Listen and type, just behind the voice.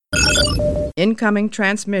Incoming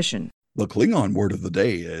transmission. The Klingon word of the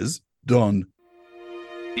day is done.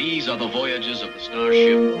 These are the voyages of the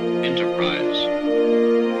starship Enterprise.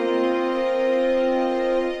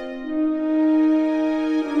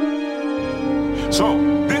 So,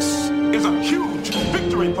 this is a huge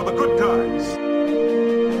victory for the good guys.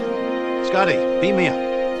 Scotty, beam me up.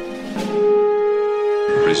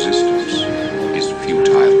 Resistance is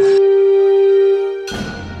futile.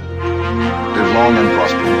 Live long and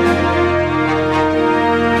prosper.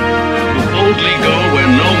 Boldly go where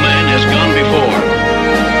no man has gone before.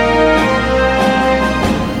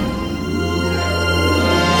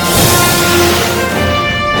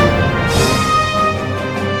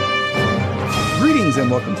 Greetings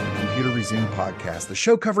and welcome to the Computer Resume podcast, the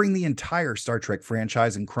show covering the entire Star Trek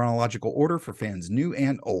franchise in chronological order for fans new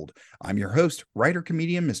and old. I'm your host,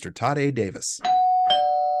 writer-comedian Mr. Todd A. Davis.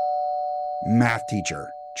 Math teacher,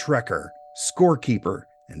 trekker, scorekeeper,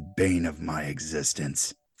 and bane of my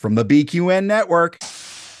existence. From the BQN network,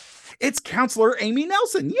 it's Counselor Amy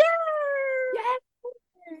Nelson. Yay!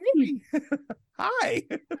 Yay! Hi.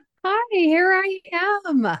 Hi, here I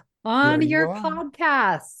am on your are.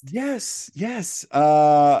 podcast. Yes.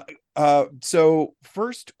 So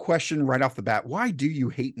first question right off the bat, why do you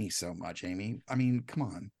hate me so much, Amy? I mean, come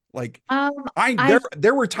on. Like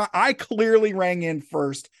there were times I clearly rang in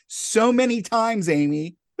first so many times,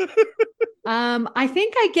 Amy. I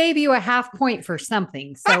think I gave you a half point for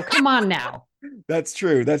something. So come on now. That's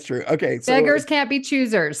true. Okay. So beggars can't be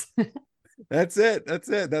choosers. That's it.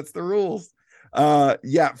 That's the rules.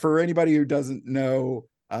 Yeah. For anybody who doesn't know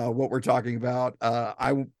what we're talking about,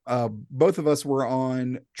 both of us were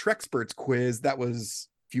on Trexperts quiz. That was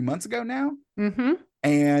a few months ago now. Mm-hmm.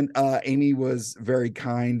 And Amy was very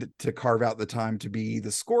kind to carve out the time to be the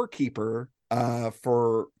scorekeeper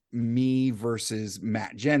for me versus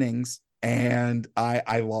Matt Jennings. And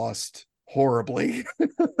I lost horribly.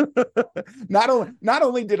 Not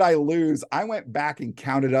only did I lose, I went back and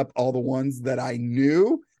counted up all the ones that I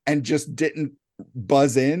knew and just didn't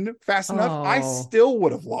buzz in fast enough. I still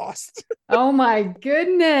would have lost. Oh my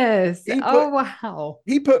goodness. Wow.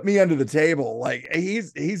 He put me under the table. Like he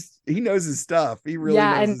knows his stuff. He really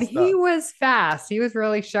knows his stuff. He was fast. He was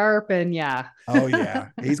really sharp and yeah. Oh yeah.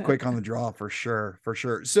 He's quick on the draw for sure.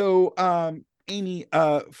 So Amy,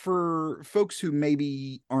 for folks who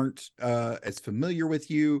maybe aren't as familiar with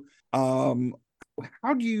you,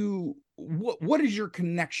 what is your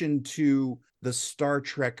connection to the Star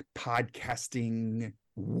Trek podcasting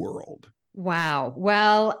world? Wow.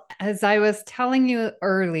 Well, as I was telling you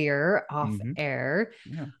earlier off air,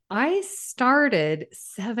 I started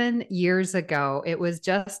 7 years ago. It was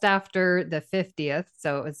just after the 50th.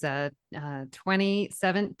 So it was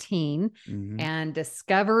 2017 and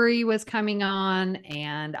Discovery was coming on.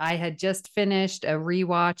 And I had just finished a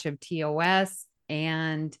rewatch of TOS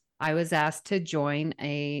and I was asked to join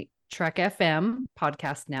a Trek FM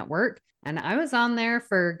podcast network. And I was on there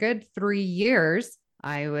for a good 3 years.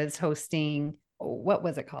 I was hosting, what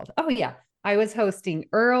was it called? Oh, yeah. I was hosting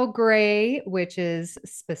Earl Grey, which is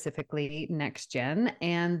specifically Next Gen.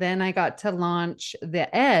 And then I got to launch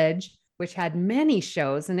The Edge, which had many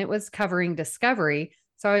shows, and it was covering Discovery.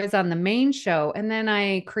 So I was on the main show. And then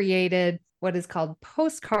I created what is called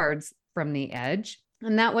Postcards from the Edge.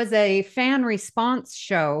 And that was a fan response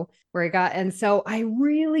show and so I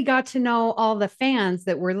really got to know all the fans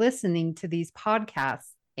that were listening to these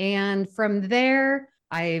podcasts. And from there,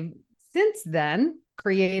 I've since then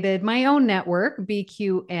created my own network,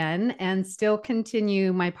 BQN, and still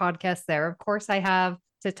continue my podcast there. Of course, I have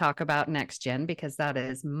to talk about Next Gen because that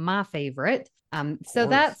is my favorite. So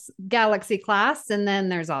that's Galaxy Class. And then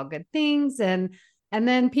there's All Good Things. And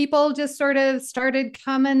then people just sort of started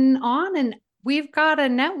coming on, and we've got a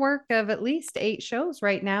network of at least 8 shows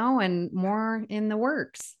right now and more in the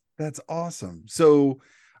works. That's awesome. So,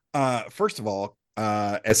 first of all,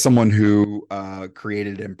 as someone who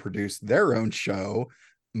created and produced their own show,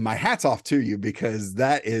 my hat's off to you because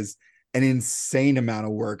that is an insane amount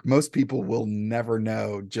of work. Most people will never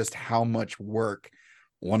know just how much work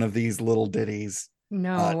one of these little ditties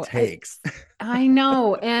takes. I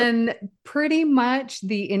know. And pretty much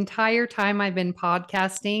the entire time I've been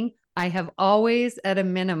podcasting, I have always, at a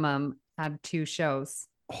minimum, had 2 shows.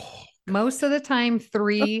 Most of the time,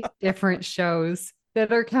 3 different shows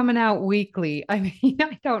that are coming out weekly. I mean,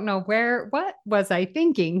 I don't know what was I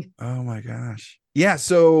thinking? Oh my gosh. Yeah.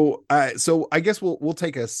 So I guess we'll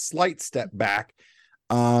take a slight step back.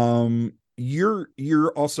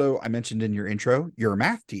 You're also, I mentioned in your intro, you're a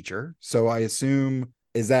math teacher. So I assume,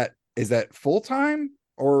 is that full-time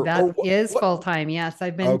That is what? full time. Yes.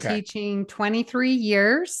 I've been Okay. teaching 23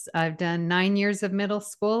 years. I've done 9 years of middle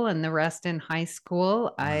school and the rest in high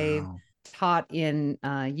school. I've Wow. taught in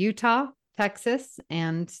Utah, Texas,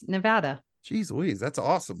 and Nevada. Jeez Louise, that's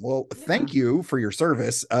awesome. Well, Yeah. thank you for your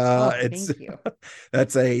service. Oh, It's thank you.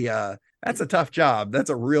 that's a tough job. That's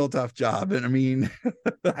a real tough job. And I mean,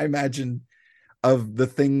 I imagine of the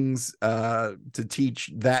things to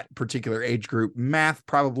teach that particular age group, math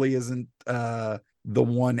probably isn't the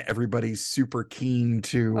one everybody's super keen Oh,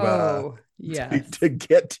 to yes.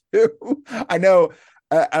 get to. I know.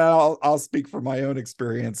 I'll speak from my own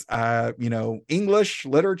experience. English,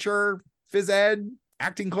 literature, phys ed,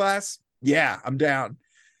 acting class. Yeah, I'm down.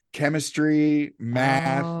 Chemistry,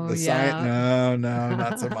 math, Oh, the science. yeah. No, no,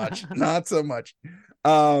 not so much. Not so much.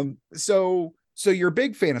 So you're a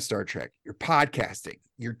big fan of Star Trek. You're podcasting.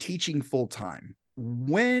 You're teaching full time.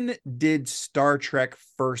 When did Star Trek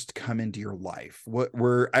first come into your life? What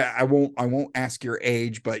were I won't ask your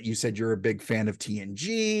age, but you said you're a big fan of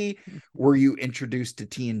TNG. Were you introduced to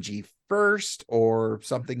TNG first or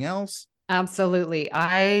something else? Absolutely.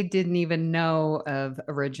 I didn't even know of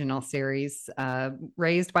original series.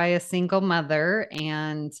 Raised by a single mother,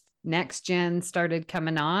 and Next Gen started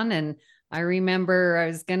coming on. And I remember I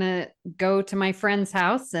was going to go to my friend's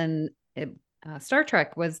house, and Star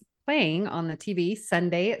Trek was playing on the TV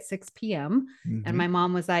Sunday at 6 p.m. And Mhm. my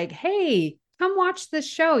mom was like, "Hey, come watch this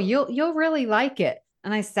show. You'll really like it."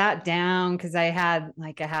 And I sat down because I had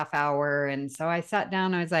like a half hour. And so I sat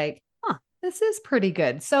down. I was like, this is pretty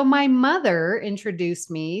good. So my mother introduced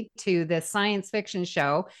me to this science fiction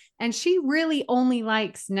show, and she really only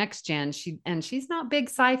likes Next Gen. She's not big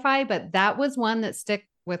sci-fi, but that was one that stuck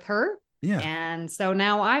with her. Yeah. And so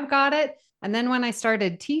now I've got it. And then when I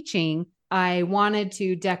started teaching, I wanted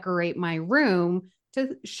to decorate my room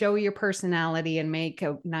to show your personality and make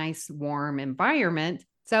a nice warm environment.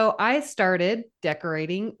 So I started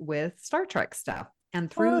decorating with Star Trek stuff. And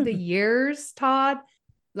through the Fun. years, Todd,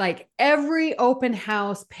 like every open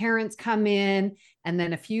house, parents come in. And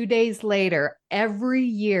then a few days later, every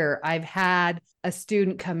year I've had a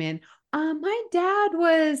student come in. My dad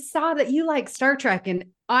saw that you like Star Trek, and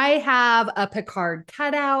I have a Picard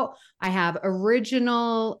cutout. I have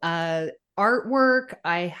original artwork.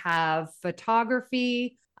 I have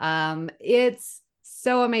photography. It's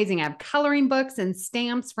so amazing. I have coloring books and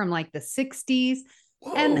stamps from like the 60s.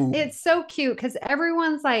 And Whoa. it's so cute because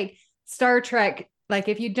everyone's like, Star Trek, like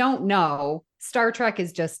if you don't know, Star Trek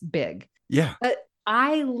is just big. Yeah. But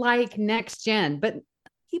I like Next Gen, but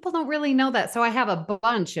people don't really know that. So I have a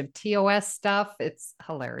bunch of TOS stuff. It's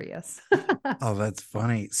hilarious. Oh, that's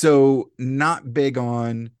funny. So not big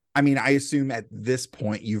on, I mean, I assume at this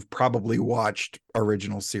point you've probably watched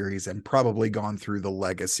original series and probably gone through the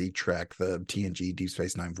legacy Trek, the TNG, Deep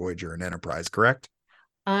Space Nine, Voyager, and Enterprise, correct?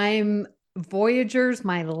 I'm Voyager's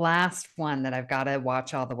my last one that I've got to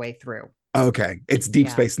watch all the way through. Okay. It's Deep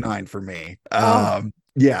Yeah. Space Nine for me. Oh,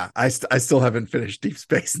 Yeah, I still haven't finished Deep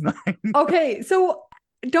Space Nine. okay. So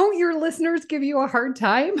don't your listeners give you a hard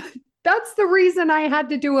time? That's the reason I had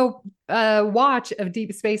to do a watch of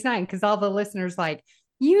Deep Space Nine, because all the listeners like,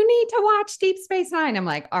 you need to watch Deep Space Nine. I'm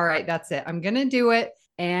like, all right, that's it. I'm going to do it.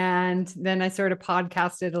 And then I sort of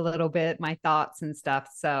podcasted a little bit, my thoughts and stuff.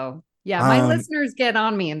 So yeah, my listeners get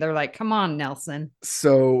on me and they're like, come on, Nelson.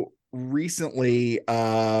 So recently,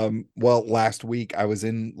 well, last week I was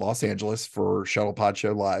in Los Angeles for Shuttle Pod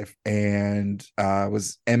Show Live, and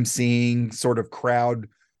was emceeing sort of crowd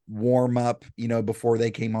warm up, before they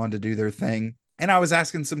came on to do their thing. And I was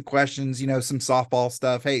asking some questions, some softball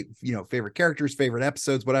stuff. Hey, favorite characters, favorite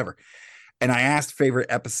episodes, whatever. And I asked favorite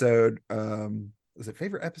episode. Was it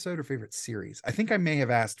favorite episode or favorite series? I think I may have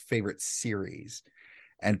asked favorite series.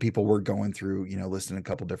 And people were going through, listing a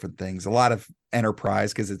couple different things, a lot of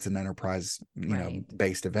Enterprise, because it's an Enterprise, Right.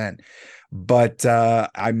 based event. But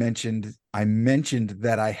I mentioned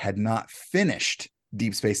that I had not finished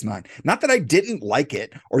Deep Space Nine. Not that I didn't like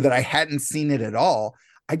it or that I hadn't seen it at all.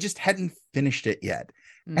 I just hadn't finished it yet.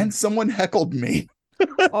 And someone heckled me.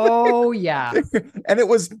 Oh yeah. And it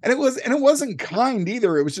wasn't kind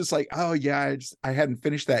either. It was just like, oh yeah, I hadn't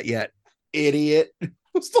finished that yet. Idiot. It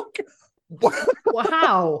was like, what?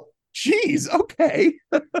 Wow. Jeez, okay.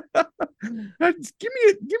 Give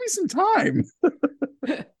me some time.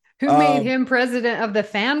 Who made him president of the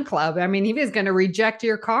fan club? I mean, he was going to reject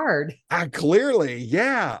your card. Clearly,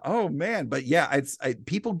 yeah. Oh man, but yeah,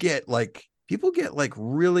 people get like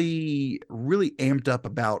really, really amped up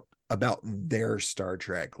about their Star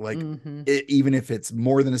Trek, like even if it's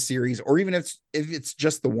more than a series, or even if it's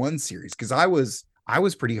just the one series. Because I was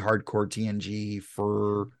pretty hardcore TNG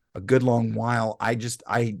for a good long while. I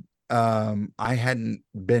I hadn't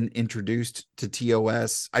been introduced to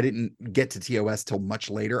TOS. I didn't get to TOS till much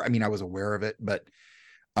later. I mean, I was aware of it, but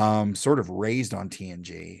sort of raised on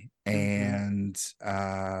TNG. And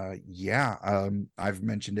I've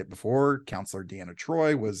mentioned it before. Counselor Deanna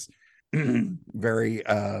Troy was very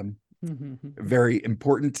very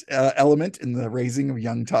important element in the raising of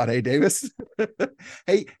young Todd A. Davis.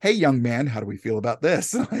 hey young man, how do we feel about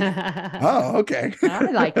this? Oh, okay.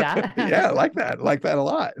 I like that. Yeah, I like that a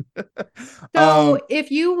lot. So if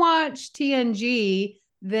you watch TNG,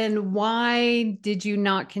 then why did you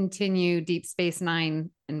not continue Deep Space Nine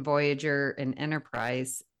and Voyager and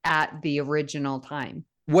Enterprise at the original time?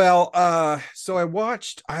 Well, so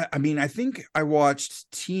I think I watched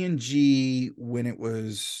TNG when it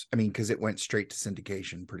was, because it went straight to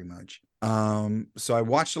syndication pretty much. So I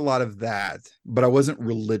watched a lot of that, but I wasn't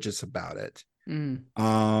religious about it.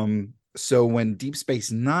 So when Deep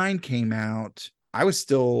Space Nine came out, I was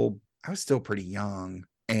still pretty young,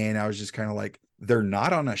 and I was just kind of like, they're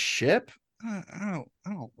not on a ship. I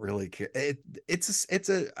don't really care.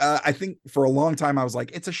 I think for a long time I was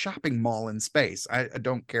like, it's a shopping mall in space. I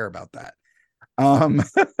don't care about that.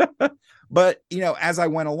 But as I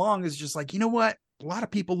went along, it's just like, you know what? A lot of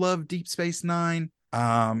people love Deep Space Nine.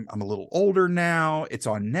 I'm a little older now. It's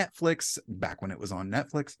on Netflix. Back when it was on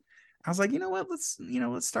Netflix, I was like, you know what? Let's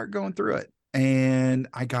start going through it. And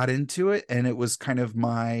I got into it, and it was kind of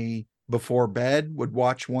my before bed would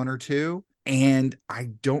watch one or two. And I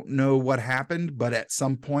don't know what happened, but at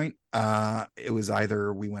some point, it was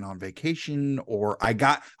either we went on vacation or I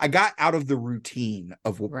got out of the routine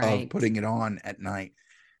of putting it on at night,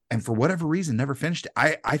 and for whatever reason, never finished it.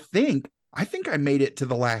 I think I made it to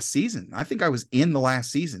the last season. I think I was in the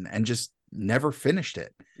last season and just never finished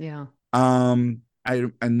it. Yeah. And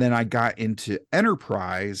then I got into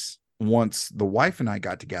Enterprise once the wife and I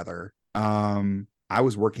got together. I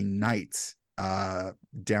was working nights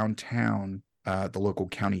downtown, the local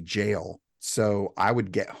county jail. So I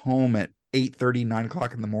would get home at 8:30, 9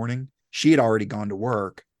 o'clock in the morning. She had already gone to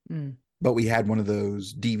work, but we had one of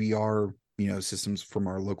those DVR, systems from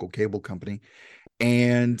our local cable company.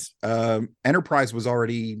 And Enterprise was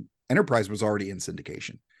already in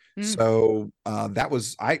syndication. So that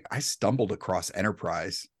was, I stumbled across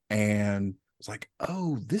Enterprise and was like,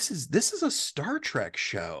 oh, this is a Star Trek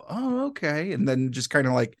show. Oh, okay. And then just kind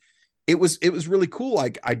of like, it was really cool.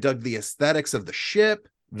 Like, I dug the aesthetics of the ship.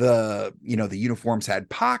 The uniforms had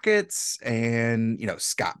pockets, and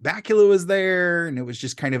Scott Bakula was there, and it was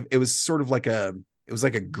just it was sort of like a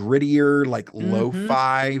grittier, like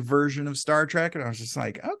lo-fi version of Star Trek. And I was just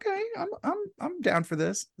like, okay, I'm down for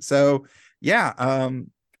this. So yeah.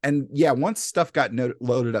 And yeah, once stuff got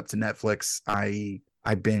loaded up to Netflix, I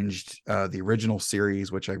binged the original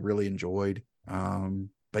series, which I really enjoyed.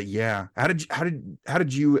 But yeah, how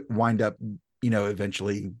did you wind up,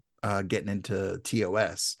 eventually getting into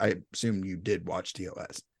TOS? I assume you did watch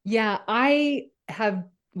TOS. Yeah, I have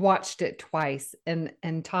watched it twice, and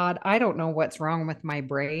Todd, I don't know what's wrong with my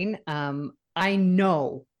brain. I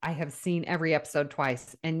know I have seen every episode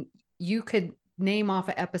twice, and you could name off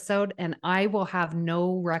an episode and I will have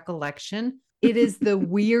no recollection. It is the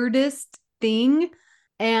weirdest thing.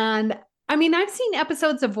 And I mean, I've seen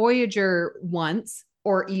episodes of Voyager once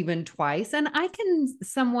or even twice, and I can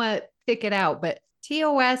somewhat pick it out, but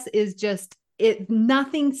TOS is just,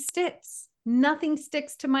 nothing sticks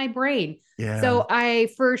to my brain. Yeah. So I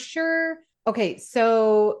for sure, okay.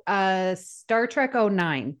 So Star Trek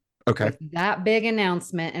 09. Okay. With that big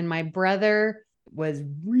announcement, and my brother was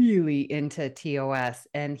really into TOS,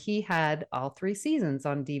 and he had all 3 seasons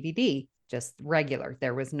on DVD, just regular.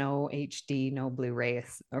 There was no HD, no Blu-ray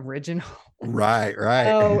original. Right.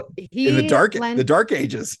 So he in the dark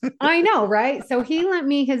ages. I know, right? So he lent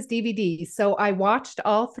me his DVD. So I watched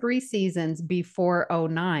all 3 seasons before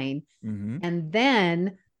 09. And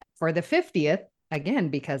then for the 50th, again,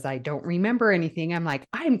 because I don't remember anything, I'm like,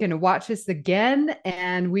 I'm going to watch this again.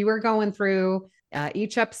 And we were going through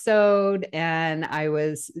each episode, and I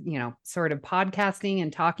was, sort of podcasting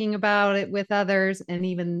and talking about it with others. And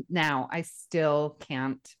even now, I still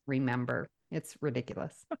can't remember. It's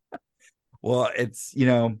ridiculous. Well, it's,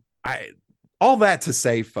 all that to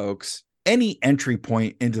say, folks, any entry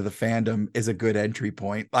point into the fandom is a good entry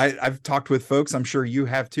point. I've talked with folks, I'm sure you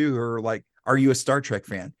have too, who are like, are you a Star Trek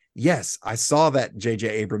fan? Yes, I saw that J.J.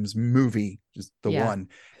 Abrams movie, just the one.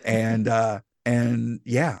 And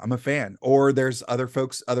yeah, I'm a fan. Or there's other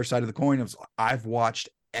folks, other side of the coin of, I've watched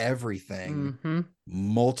everything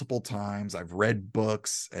multiple times. I've read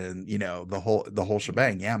books, and the whole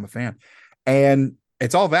shebang. Yeah, I'm a fan. And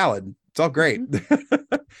it's all valid. It's all great.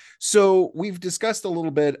 So we've discussed a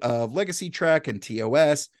little bit of Legacy Trek and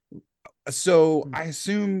TOS. So I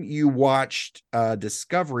assume you watched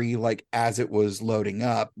Discovery like as it was loading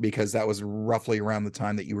up, because that was roughly around the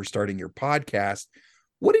time that you were starting your podcast.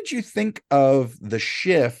 What did you think of the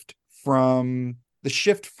shift from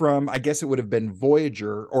I guess it would have been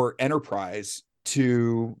Voyager or Enterprise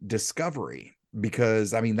to Discovery?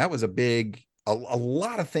 Because I mean that was a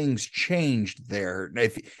lot of things changed there.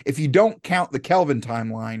 If you don't count the Kelvin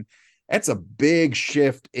timeline, that's a big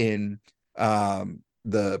shift in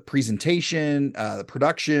the presentation, the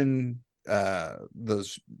production,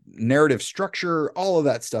 the narrative structure. All of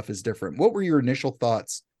that stuff is different. What were your initial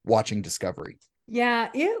thoughts watching Discovery? Yeah,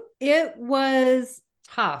 it was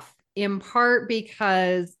tough in part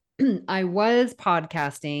because I was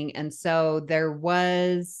podcasting, and so there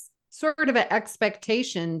was sort of an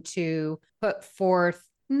expectation to put forth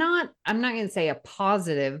I'm not going to say a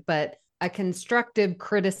positive, but a constructive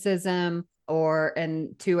criticism,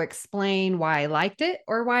 and to explain why I liked it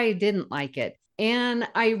or why I didn't like it. And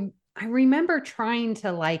I remember trying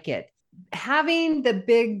to like it. Having the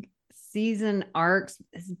big season arcs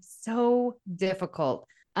is so difficult.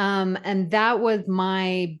 And that was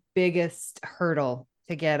my biggest hurdle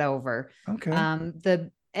to get over. Okay.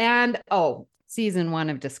 Season 1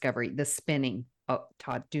 of Discovery, the spinning. Oh,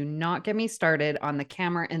 Todd, do not get me started on the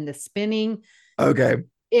camera and the spinning. Okay.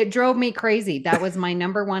 It drove me crazy. That was my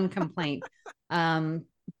number one complaint.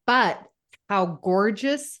 But how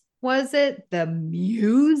gorgeous was it? The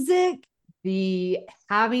music, the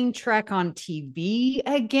having Trek on TV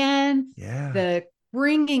again, Yeah. the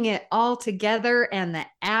bringing it all together, and the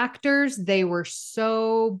actors, they were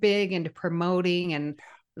so big into promoting. And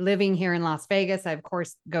living here in Las Vegas, I of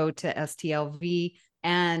course go to STLV.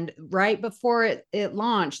 And right before it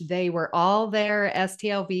launched, they were all there at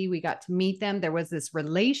STLV. We got to meet them. There was this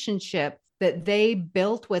relationship that they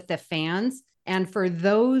built with the fans. And for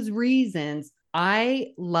those reasons,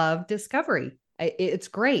 I love Discovery. It's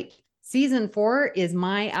great. Season 4 is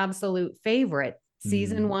my absolute favorite.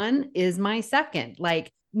 Season 1 is my second.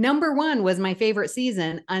 Like, number 1 was my favorite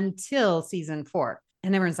season until season 4.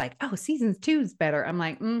 And everyone's like, oh, season 2 is better. I'm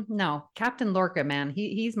like, no, Captain Lorca, man.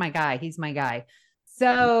 He's my guy. He's my guy.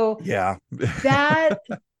 So yeah, that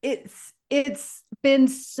it's been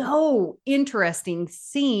so interesting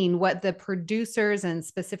seeing what the producers and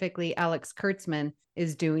specifically Alex Kurtzman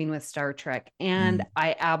is doing with Star Trek. And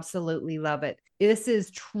I absolutely love it. This is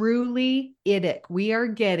truly IDIC. We are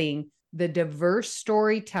getting the diverse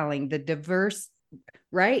storytelling, the diverse,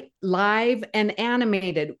 right? Live and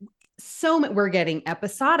animated. We're getting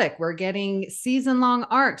episodic, we're getting season-long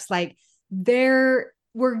arcs. Like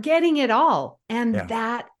we're getting it all. And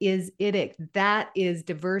that is IDIC. That is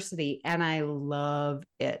diversity. And I love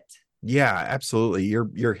it. Yeah, absolutely.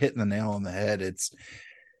 You're hitting the nail on the head.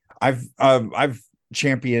 I've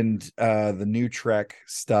championed the new Trek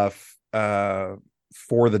stuff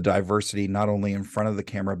for the diversity, not only in front of the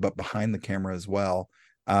camera, but behind the camera as well.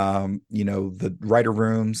 The writer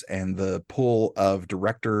rooms and the pool of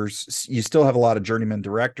directors. You still have a lot of journeyman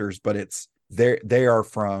directors, but they are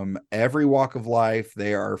from every walk of life.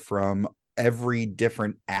 They are from every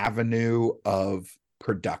different avenue of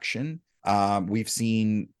production. We've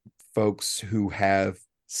seen folks who have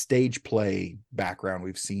stage play background.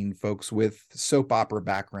 We've seen folks with soap opera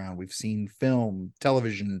background. We've seen film,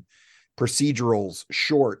 television, procedurals,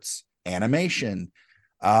 shorts, animation.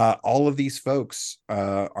 All of these folks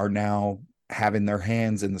are now having their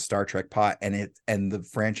hands in the Star Trek pot, and the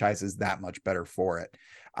franchise is that much better for it.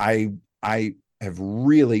 I have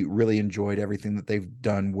really, really enjoyed everything that they've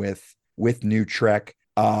done with New Trek,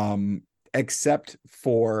 except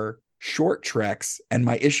for short treks. And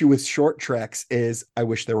my issue with short treks is I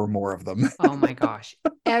wish there were more of them. Oh my gosh.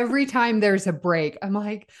 Every time there's a break, I'm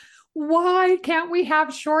like, why can't we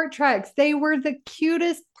have short treks? They were the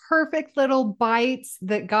cutest, perfect little bites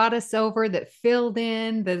that got us over, that filled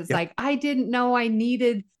in, that is like, I didn't know I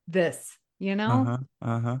needed this, Yeah,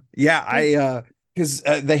 because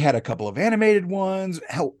they had a couple of animated ones.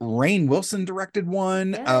 Hell, Rainn Wilson directed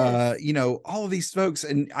one. Yes. All of these folks.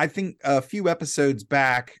 And I think a few episodes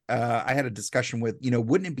back, I had a discussion with,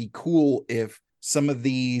 wouldn't it be cool if some of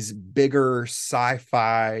these bigger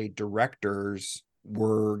sci-fi directors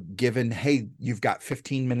were given, hey, you've got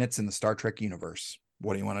 15 minutes in the Star Trek universe.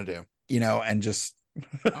 What do you want to do? And just,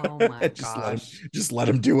 oh my just let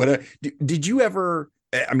them do it. Did you ever?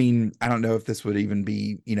 I mean, I don't know if this would even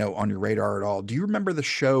be, on your radar at all. Do you remember the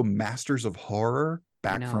show Masters of Horror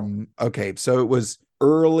back from, okay. So it was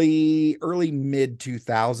early mid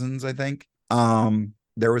 2000s, I think.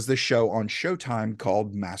 There was this show on Showtime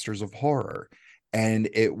called Masters of Horror, and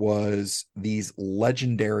it was these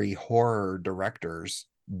legendary horror directors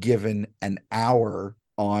given an hour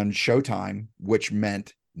on Showtime, which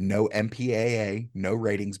meant no MPAA, no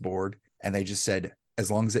ratings board. And they just said,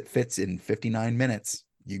 as long as it fits in 59 minutes,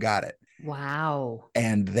 you got it. Wow.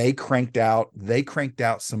 And they cranked out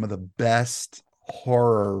some of the best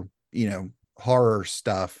horror, horror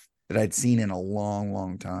stuff that I'd seen in a long,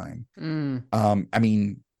 long time. I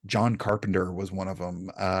mean, John Carpenter was one of them.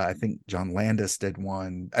 I think John Landis did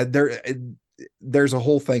one. There's a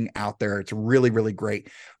whole thing out there. It's really, really great.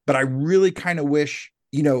 But I really kind of wish,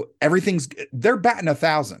 they're batting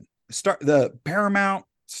 1,000. The Paramount,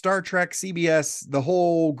 Star Trek, CBS, the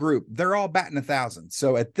whole group, they're all batting 1,000.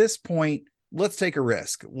 So at this point, let's take a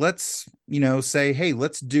risk. Let's, say, hey,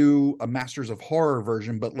 let's do a Masters of Horror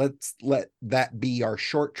version, but let's let that be our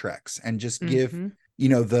short treks and just give,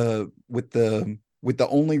 with the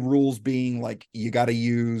only rules being like, you got to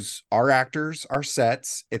use our actors, our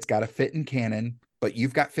sets. It's got to fit in canon, but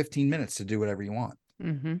you've got 15 minutes to do whatever you want.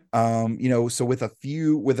 So with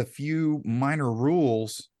a few minor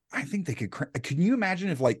rules, I think they could. Can you imagine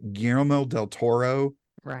if like Guillermo del Toro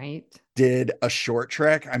did a short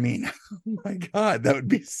trek? I mean, oh my God, that would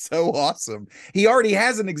be so awesome. He already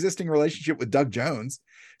has an existing relationship with Doug Jones.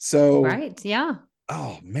 So, yeah.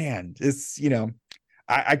 Oh man, it's,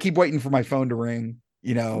 I keep waiting for my phone to ring,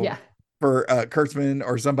 for Kurtzman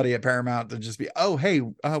or somebody at Paramount to just be, oh, hey,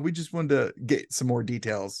 we just wanted to get some more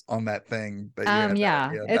details on that thing.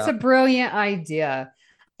 That it's a brilliant idea.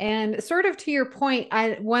 And sort of to your point,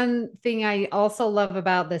 one thing I also love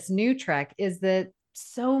about this new Trek is that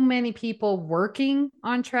so many people working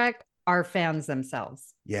on Trek are fans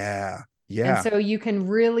themselves. Yeah. And so you can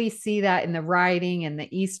really see that in the writing and the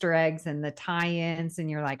Easter eggs and the tie-ins. And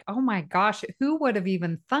you're like, oh my gosh, who would have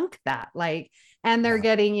even thunk that? And they're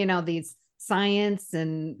getting, these science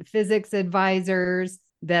and physics advisors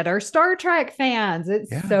that are Star Trek fans. It's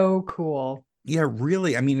so cool. Yeah,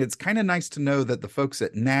 really. I mean, it's kind of nice to know that the folks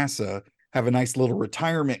at NASA have a nice little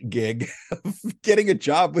retirement gig of getting a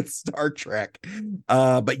job with Star Trek.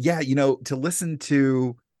 But yeah, to listen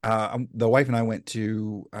to the wife and I went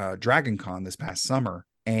to Dragon Con this past summer,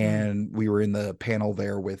 and we were in the panel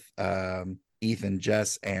there with Ethan,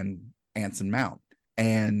 Jess, and Anson Mount.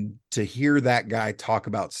 And to hear that guy talk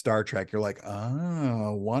about Star Trek, you're like,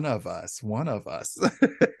 oh, one of us.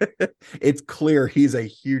 It's clear he's a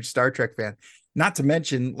huge Star Trek fan. Not to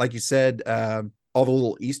mention, like you said, all the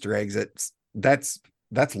little Easter eggs.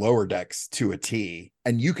 That's Lower Decks to a T.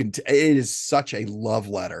 And it is such a love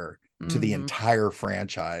letter to the entire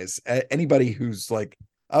franchise. Anybody who's like,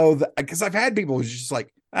 because I've had people who's just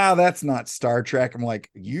like, oh, that's not Star Trek. I'm like,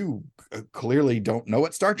 you clearly don't know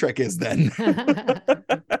what Star Trek is then.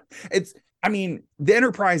 The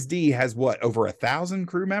Enterprise D has what, over 1,000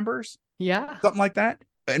 crew members? Yeah. Something like that.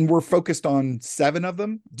 And we're focused on 7 of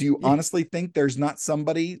them. Do you honestly think there's not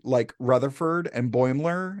somebody like Rutherford and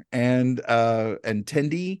Boimler and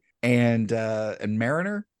Tendi and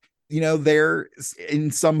Mariner? They're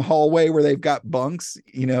in some hallway where they've got bunks,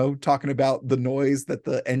 talking about the noise that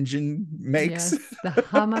the engine makes. Yes, the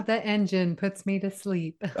hum of the engine puts me to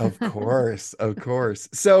sleep. Of course.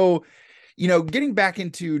 So, getting back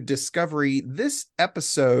into Discovery, this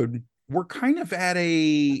episode, we're kind of at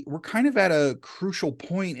a crucial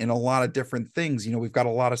point in a lot of different things. We've got a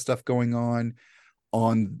lot of stuff going on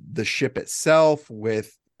the ship itself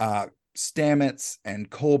with Stamets and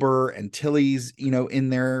Culber and Tilly's, in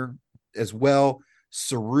there as well.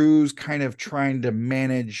 Saru's kind of trying to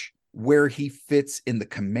manage where he fits in the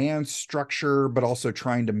command structure, but also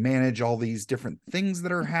trying to manage all these different things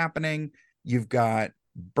that are happening. You've got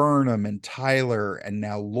Burnham and Tyler and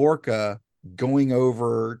now Lorca going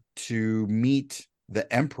over to meet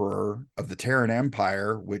the Emperor of the Terran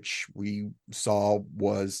Empire, which we saw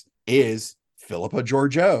is Philippa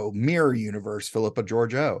Georgiou, Mirror Universe Philippa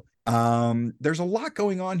Georgiou. There's a lot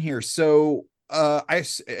going on here. So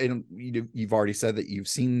you've already said that you've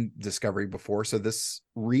seen Discovery before. So this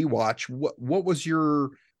rewatch, what was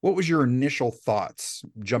your initial thoughts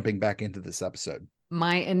jumping back into this episode?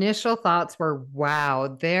 My initial thoughts were,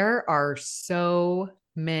 wow, there are so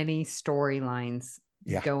many storylines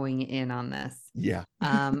going in on this. Yeah.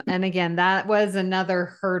 And again, that was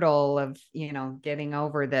another hurdle of, getting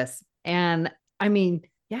over this. And I mean,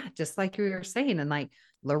 just like you were saying, and like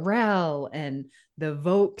L'Rell and the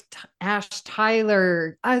Vogue Ash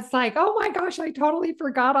Tyler, I was like, oh my gosh, I totally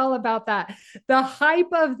forgot all about that. The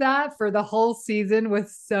hype of that for the whole season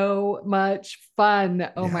was so much fun.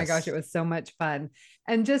 Oh my gosh, it was so much fun.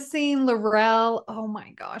 And just seeing L'Rell, oh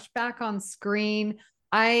my gosh, back on screen.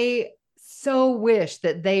 I so wish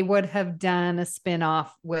that they would have done a spinoff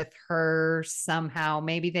with her somehow.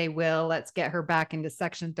 Maybe they will. Let's get her back into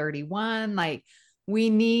Section 31. Like, We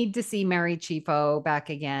need to see Mary Chieffo back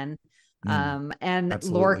again. And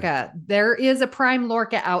absolutely. Lorca, there is a prime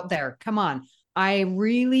Lorca out there. Come on. I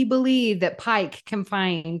really believe that Pike can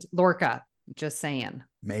find Lorca. Just saying.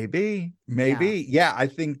 Maybe. Yeah, I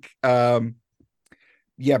think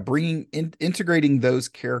integrating those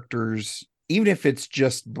characters, even if it's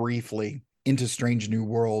just briefly, into Strange New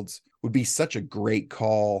Worlds would be such a great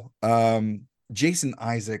call. Jason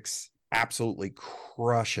Isaacs absolutely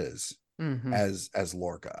crushes as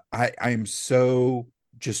Lorca. I am so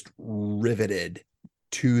just riveted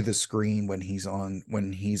to the screen when he's on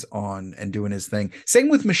and doing his thing. Same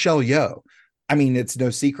with Michelle Yeoh. I mean, it's no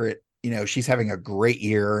secret, she's having a great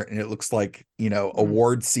year, and it looks like,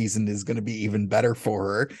 award season is going to be even better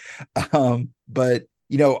for her. But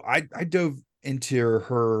I dove into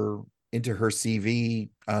her CV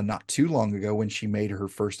not too long ago when she made her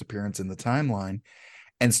first appearance in the timeline,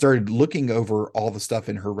 and started looking over all the stuff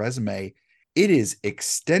in her resume. It is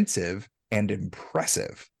extensive and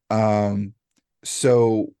impressive.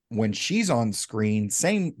 So when she's on screen,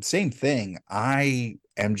 same thing. I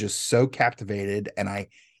am just so captivated, and I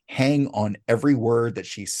hang on every word that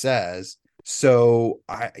she says. So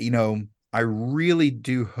I really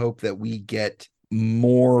do hope that we get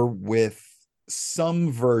more with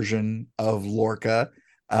some version of Lorca.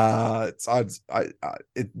 It's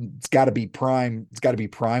got to be prime. It's got to be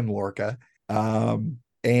prime Lorca.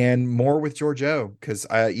 And more with Georgiou, because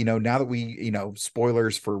now that we,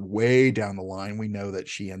 spoilers for way down the line, we know that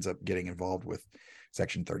she ends up getting involved with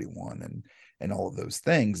Section 31 and all of those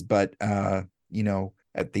things. But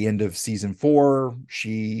at the end of season 4,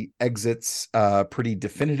 she exits pretty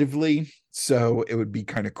definitively. So it would be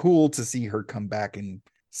kind of cool to see her come back in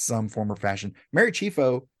some form or fashion. Mary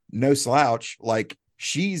Chieffo, no slouch. Like,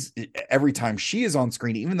 she's, every time she is on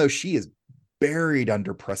screen, even though she is buried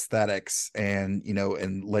under prosthetics and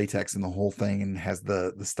and latex and the whole thing, and has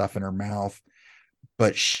the stuff in her mouth,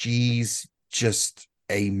 but she's just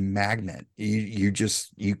a magnet. You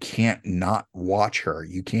can't not watch her.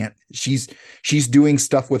 You can't. She's doing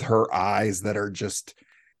stuff with her eyes that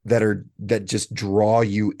just draw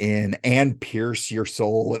you in and pierce your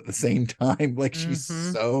soul at the same time. Like, she's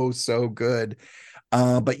so good.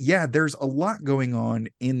 But yeah, there's a lot going on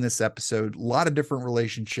in this episode, a lot of different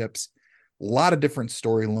relationships, a lot of different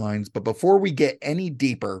storylines. But before we get any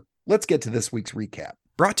deeper, let's get to this week's recap.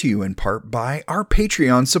 Brought to you in part by our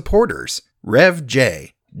Patreon supporters: Rev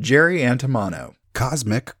J, Jerry Antimano,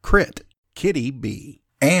 Cosmic Crit, Kitty B,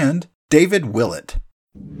 and David Willett.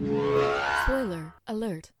 Spoiler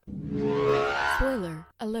alert. Spoiler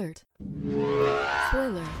alert.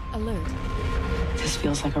 Spoiler alert. This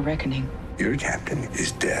feels like a reckoning. Your captain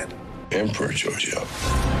is dead. Emperor Georgiou.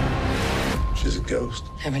 She's a ghost.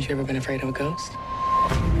 Haven't you ever been afraid of a ghost?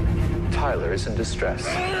 Tyler is in distress.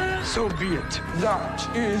 So be it.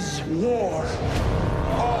 That is war.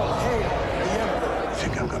 All hail the Emperor. You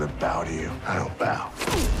think I'm gonna bow to you? I don't bow.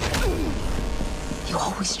 You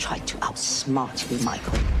always try to outsmart me,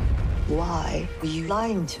 Michael. Why were you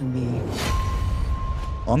lying to me?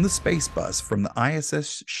 On the space bus from the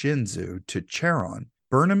ISS Shenzhou to Charon,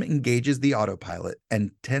 Burnham engages the autopilot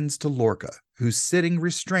and tends to Lorca, who's sitting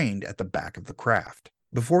restrained at the back of the craft.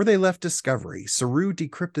 Before they left Discovery, Saru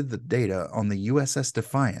decrypted the data on the USS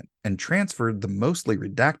Defiant and transferred the mostly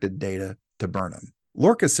redacted data to Burnham.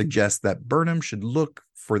 Lorca suggests that Burnham should look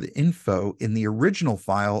for the info in the original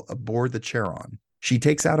file aboard the Charon. She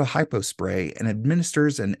takes out a hypospray and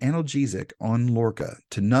administers an analgesic on Lorca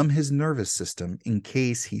to numb his nervous system in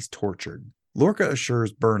case he's tortured. Lorca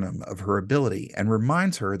assures Burnham of her ability and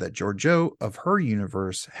reminds her that Georgiou of her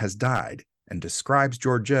universe has died, and describes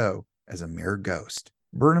Georgiou as a mere ghost.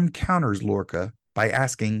 Burnham counters Lorca by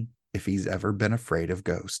asking if he's ever been afraid of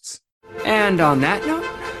ghosts. And on that note,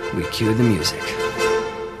 we cue the music.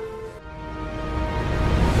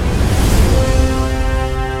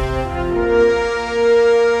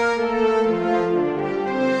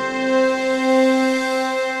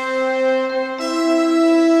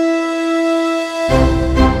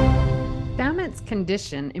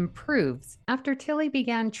 Condition improves after Tilly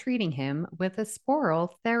began treating him with a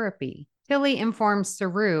sporal therapy. Tilly informs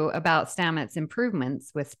Saru about Stamets'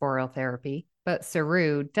 improvements with sporal therapy, but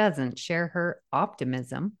Saru doesn't share her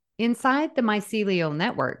optimism. Inside the mycelial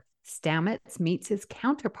network, Stamets meets his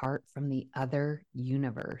counterpart from the other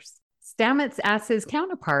universe. Stamets asks his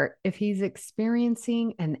counterpart if he's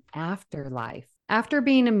experiencing an afterlife. After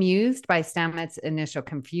being amused by Stamets' initial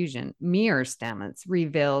confusion, Mirror Stamets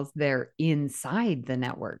reveals they're inside the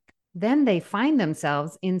network. Then they find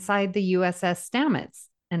themselves inside the USS Stamets,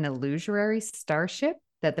 an illusory starship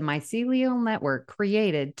that the mycelial network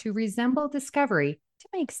created to resemble Discovery to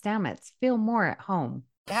make Stamets feel more at home.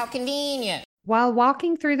 How convenient. While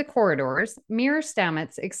walking through the corridors, Mirror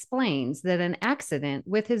Stamets explains that an accident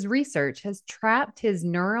with his research has trapped his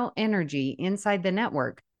neural energy inside the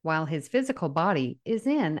network, while his physical body is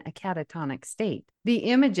in a catatonic state. The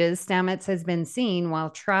images Stamets has been seeing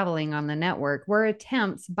while traveling on the network were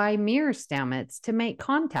attempts by Mirror Stamets to make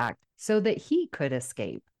contact so that he could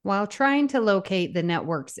escape. While trying to locate the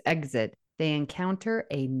network's exit, they encounter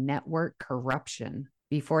a network corruption.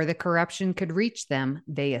 Before the corruption could reach them,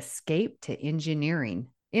 they escape to engineering.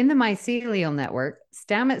 In the mycelial network,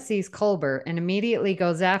 Stamets sees Culber and immediately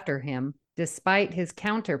goes after him, despite his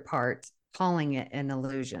counterparts calling it an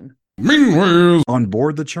illusion. Meanwhile, on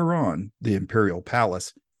board the Charon, the Imperial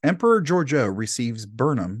Palace, Emperor Georgiou receives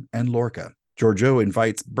Burnham and Lorca. Georgiou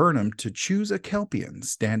invites Burnham to choose a Kelpian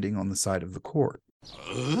standing on the side of the court.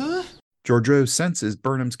 Georgiou senses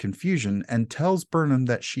Burnham's confusion and tells Burnham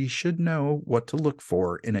that she should know what to look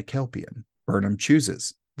for in a Kelpian. Burnham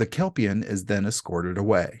chooses. The Kelpian is then escorted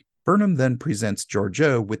away. Burnham then presents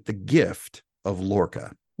Georgiou with the gift of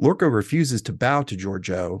Lorca. Lorca refuses to bow to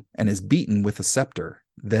Georgiou and is beaten with a scepter,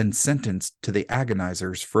 then sentenced to the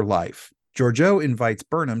agonizers for life. Georgiou invites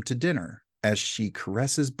Burnham to dinner as she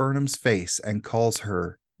caresses Burnham's face and calls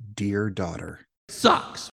her dear daughter.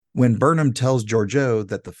 Sucks. When Burnham tells Georgiou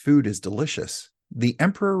that the food is delicious, the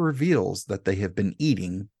Emperor reveals that they have been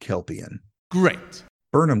eating Kelpian. Great.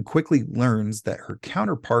 Burnham quickly learns that her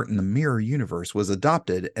counterpart in the mirror universe was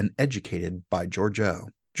adopted and educated by Georgiou.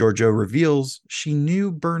 Georgiou reveals she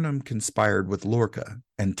knew Burnham conspired with Lorca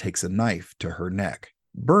and takes a knife to her neck.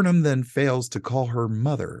 Burnham then fails to call her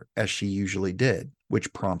mother as she usually did,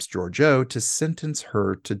 which prompts Georgiou to sentence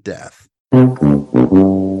her to death.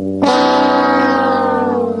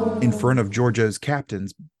 In front of Georgiou's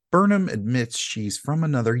captains, Burnham admits she's from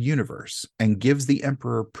another universe and gives the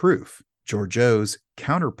Emperor proof, Georgiou's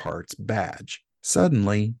counterpart's badge.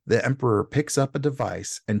 Suddenly, the Emperor picks up a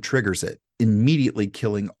device and triggers it, immediately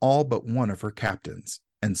killing all but one of her captains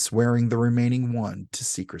and swearing the remaining one to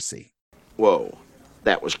secrecy. Whoa,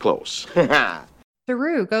 that was close.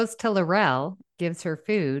 Saru goes to Laurel, gives her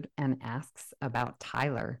food, and asks about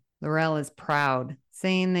Tyler. Laurel is proud,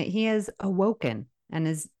 saying that he has awoken and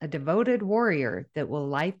is a devoted warrior that will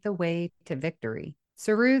light the way to victory.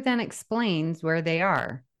 Saru then explains where they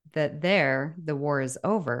are, that there the war is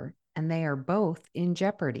over and they are both in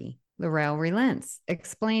jeopardy. Laurel relents,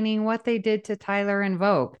 explaining what they did to Tyler and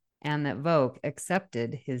Vogue, and that Vogue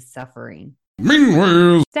accepted his suffering.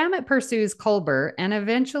 Meanwhile, Stamets pursues Culber and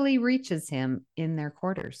eventually reaches him in their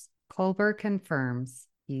quarters. Culber confirms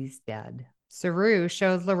he's dead. Saru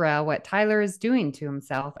shows Laurel what Tyler is doing to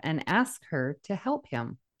himself and asks her to help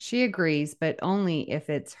him. She agrees, but only if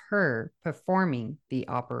it's her performing the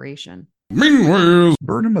operation. Meanwhile,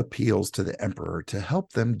 Burnham appeals to the Emperor to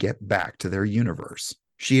help them get back to their universe.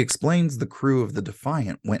 She explains the crew of the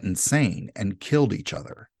Defiant went insane and killed each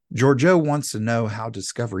other. Georgiou wants to know how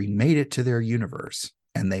Discovery made it to their universe,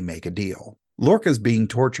 and they make a deal. Lorca's being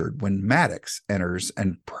tortured when Maddox enters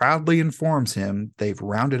and proudly informs him they've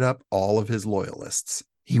rounded up all of his loyalists.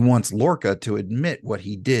 He wants Lorca to admit what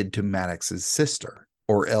he did to Maddox's sister,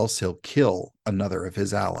 or else he'll kill another of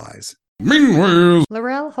his allies. Meanwhile,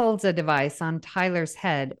 Laurel holds a device on Tyler's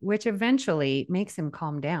head, which eventually makes him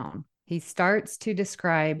calm down. He starts to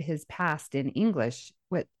describe his past in English,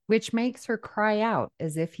 which makes her cry out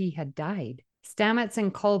as if he had died. Stamets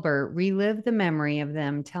and Culber relive the memory of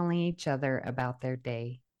them telling each other about their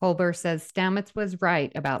day. Culber says Stamets was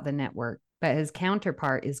right about the network, but his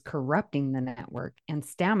counterpart is corrupting the network, and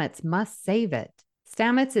Stamets must save it.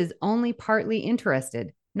 Stamets is only partly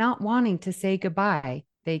interested, not wanting to say goodbye.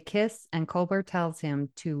 They kiss, and Culber tells him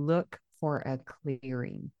to look for a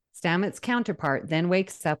clearing. Stamets' counterpart then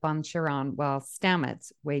wakes up on Charon, while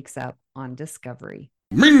Stamets wakes up on Discovery.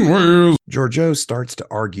 Meanwhile, Georgiou starts to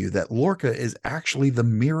argue that Lorca is actually the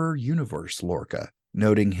mirror universe Lorca,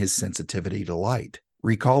 noting his sensitivity to light.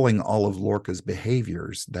 Recalling all of Lorca's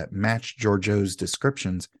behaviors that match Georgiou's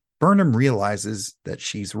descriptions, Burnham realizes that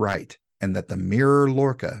she's right, and that the mirror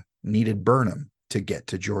Lorca needed Burnham to get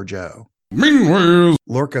to Georgiou. Meanwhile,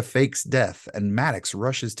 Lorca fakes death, and Maddox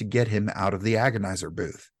rushes to get him out of the agonizer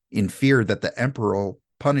booth, in fear that the Emperor will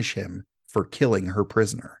punish him for killing her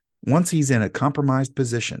prisoner. Once he's in a compromised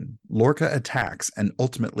position, Lorca attacks and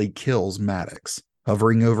ultimately kills Maddox.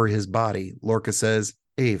 Hovering over his body, Lorca says,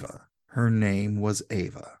 "Ava. Her name was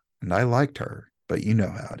Ava, and I liked her, but you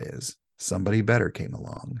know how it is. Somebody better came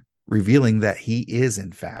along," revealing that he is,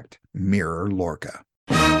 in fact, Mirror Lorca.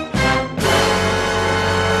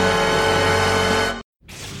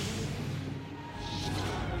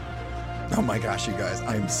 Oh my gosh, you guys,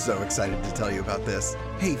 I'm so excited to tell you about this.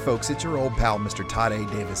 Hey folks, it's your old pal, Mr. Todd A.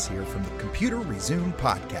 Davis here from the Computer Resume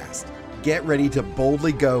podcast. Get ready to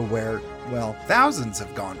boldly go where, well, thousands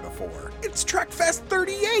have gone before. It's TrekFest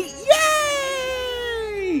 38,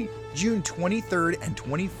 yay! June 23rd and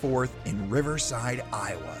 24th in Riverside,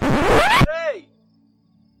 Iowa. Hey!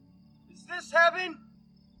 Is this heaven?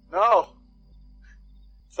 No.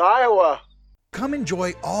 It's Iowa. Come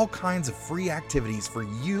enjoy all kinds of free activities for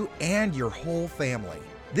you and your whole family.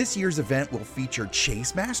 This year's event will feature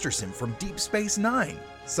Chase Masterson from Deep Space Nine,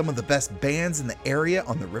 some of the best bands in the area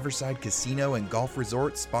on the Riverside Casino and Golf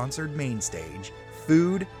Resort sponsored main stage,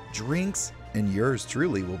 food, drinks, and yours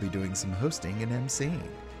truly will be doing some hosting and emceeing.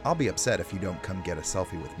 I'll be upset if you don't come get a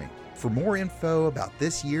selfie with me. For more info about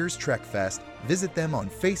this year's TrekFest, visit them on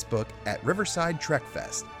Facebook at Riverside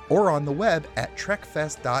TrekFest or on the web at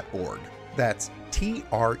trekfest.org. That's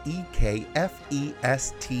TREKFEST.org.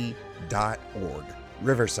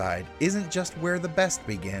 Riverside isn't just where the best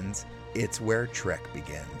begins, it's where Trek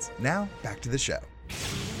begins. Now, back to the show.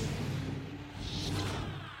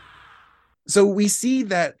 So we see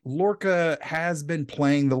that Lorca has been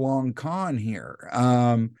playing the long con here.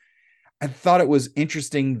 I thought it was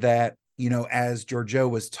interesting that, as Georgiou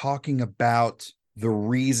was talking about the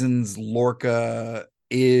reasons Lorca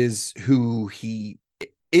is who he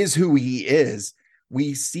is,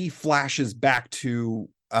 we see flashes back to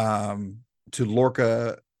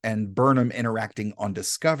Lorca and Burnham interacting on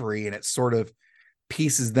Discovery, and it sort of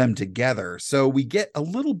pieces them together. So we get a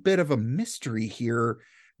little bit of a mystery here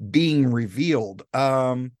being revealed.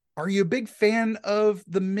 Are you a big fan of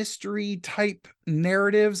the mystery type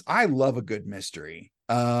narratives? I love a good mystery.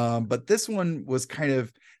 But this one was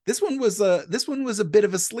a bit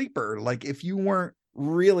of a sleeper. Like, if you weren't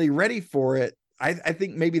really ready for it, I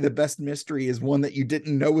think maybe the best mystery is one that you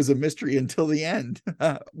didn't know was a mystery until the end.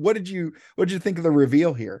 What did you think of the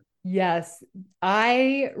reveal here? Yes,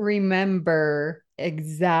 I remember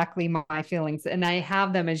exactly my feelings, and I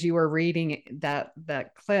have them as you were reading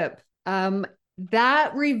that clip.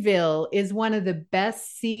 That reveal is one of the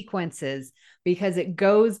best sequences because it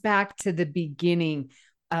goes back to the beginning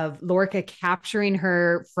of Lorca capturing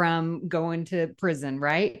her from going to prison,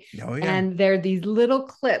 right? Oh, yeah. And there are these little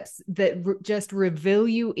clips that just reveal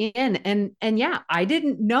you in. And yeah, I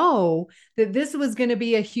didn't know that this was going to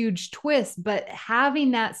be a huge twist, but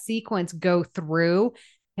having that sequence go through,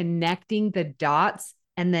 connecting the dots,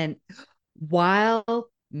 and then while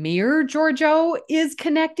Mirror Georgiou is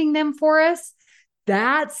connecting them for us,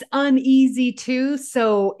 that's uneasy too.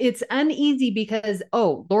 So it's uneasy because,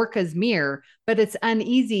 Lorca's Mirror, but it's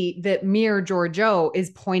uneasy that Mirror Georgiou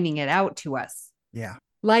is pointing it out to us. Yeah.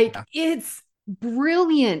 It's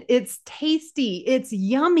brilliant. It's tasty. It's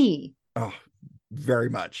yummy. Oh,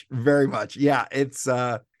 very much. Very much. Yeah. It's,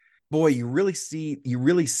 boy, you really see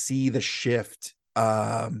the shift,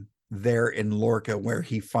 there in Lorca where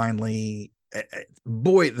he finally,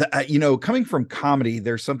 coming from comedy,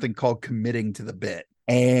 there's something called committing to the bit,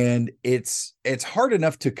 and it's hard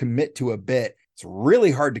enough to commit to a bit. It's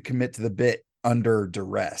really hard to commit to the bit under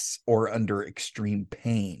duress or under extreme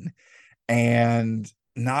pain. And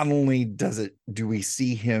not only do we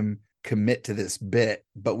see him commit to this bit,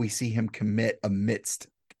 but we see him commit amidst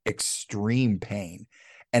extreme pain.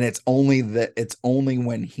 And it's only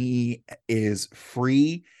when he is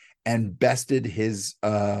free and bested his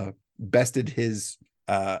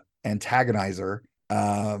antagonizer,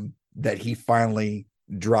 that he finally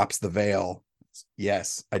drops the veil.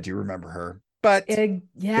 Yes, I do remember her, but things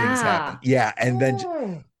happen. Yeah. And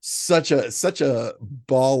then such a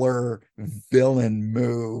baller villain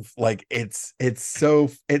move. Like, it's so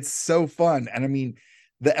fun. And I mean,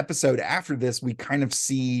 the episode after this, we kind of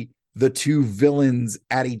see the two villains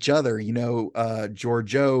at each other,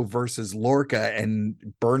 Georgiou versus Lorca, and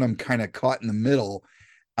Burnham kind of caught in the middle,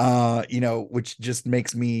 which just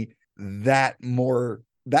makes me that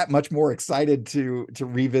much more excited to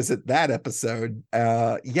revisit that episode.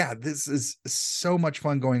 This is so much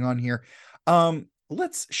fun going on here.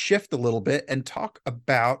 Let's shift a little bit and talk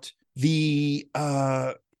about the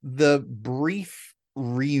brief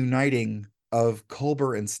reuniting of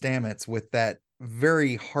Culber and Stamets with that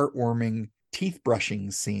very heartwarming teeth brushing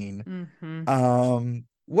scene. Mm-hmm.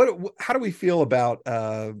 How do we feel about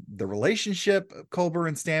the relationship of Culber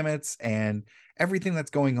and Stamets and everything that's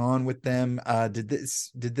going on with them? Did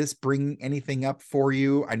this bring anything up for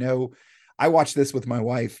you? I know I watched this with my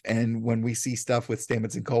wife, and when we see stuff with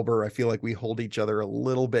Stamets and Culber, I feel like we hold each other a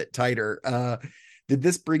little bit tighter. Did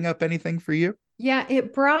this bring up anything for you? Yeah,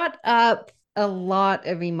 it brought up a lot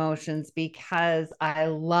of emotions because I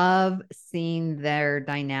love seeing their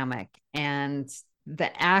dynamic, and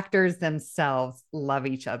the actors themselves love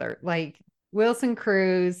each other. Like Wilson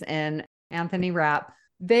Cruz and Anthony Rapp,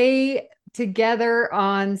 they together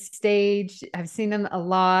on stage, I've seen them a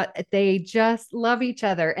lot. They just love each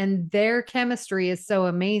other and their chemistry is so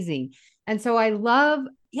amazing. And so I love,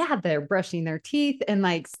 yeah, they're brushing their teeth and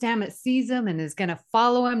like Stamets sees them and is going to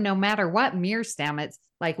follow him no matter what. Mere Stamets,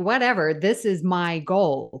 like whatever, this is my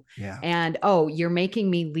goal. Yeah. And oh, you're making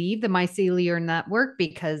me leave the mycelial network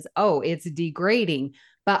because, oh, it's degrading,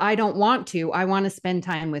 but I don't want to. I want to spend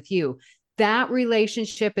time with you. That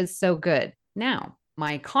relationship is so good. Now,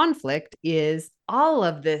 my conflict is all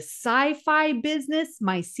of this sci-fi business,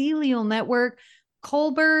 mycelial network.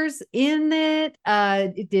 Culber's in it.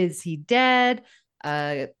 Is he dead?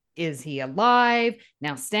 Is he alive?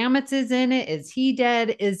 Now Stamets is in it. Is he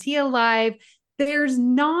dead? Is he alive? There's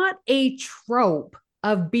not a trope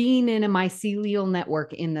of being in a mycelial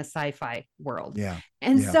network in the sci-fi world. Yeah.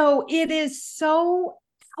 And so it is so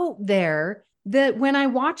out there that when I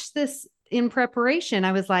watched this in preparation,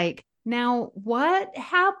 I was like, now what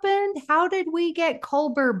happened? How did we get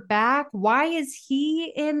Culber back? Why is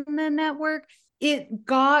he in the network? It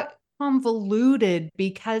got convoluted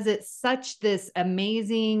because it's such this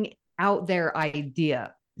amazing out there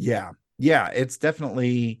idea. Yeah. Yeah. It's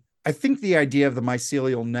definitely, I think the idea of the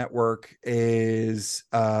mycelial network is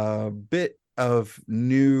a bit of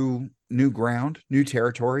new ground, new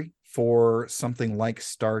territory for something like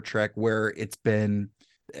Star Trek, where it's been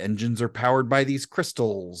engines are powered by these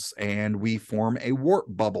crystals and we form a warp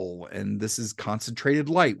bubble, and this is concentrated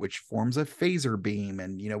light which forms a phaser beam,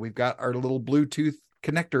 and we've got our little Bluetooth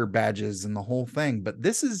connector badges and the whole thing. But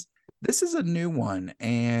this is a new one,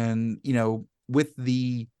 and with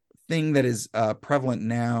the thing that is prevalent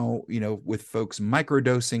now, with folks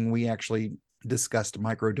microdosing, we actually discussed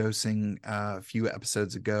microdosing a few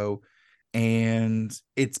episodes ago, and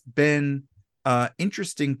it's been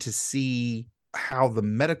interesting to see how the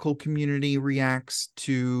medical community reacts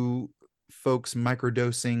to folks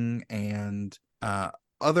microdosing and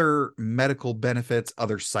other medical benefits,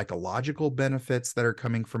 other psychological benefits that are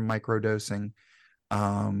coming from microdosing.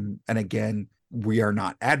 And again, we are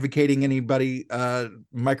not advocating anybody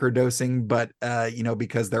microdosing, but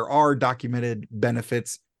because there are documented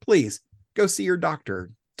benefits, please go see your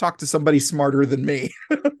doctor. Talk to somebody smarter than me.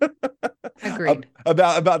 Agreed.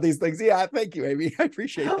 about these things. Yeah, thank you, Amy. I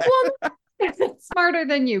appreciate that. Well, smarter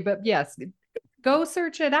than you, but yes, go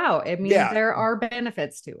search it out. I mean, there are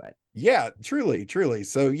benefits to it. Yeah, truly.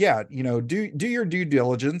 So yeah, do your due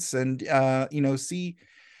diligence and see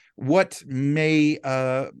what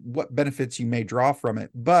benefits you may draw from it.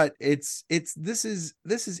 But this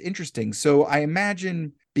is interesting. So I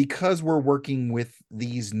imagine because we're working with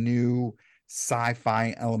these new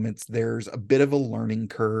sci-fi elements, there's a bit of a learning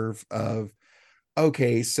curve of,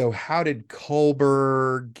 okay, so how did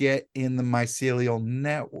Culber get in the mycelial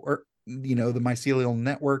network? The mycelial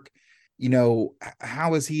network,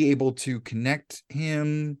 how is he able to connect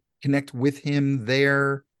with him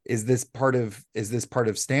there? Is this part of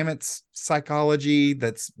Stamets' psychology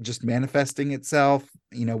that's just manifesting itself?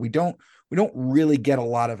 We don't really get a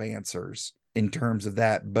lot of answers in terms of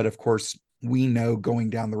that. But of course, we know going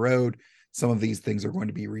down the road, some of these things are going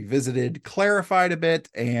to be revisited, clarified a bit,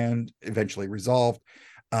 and eventually resolved.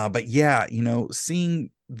 But yeah, seeing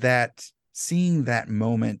that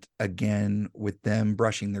moment again with them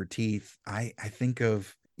brushing their teeth, I think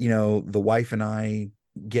of, the wife and I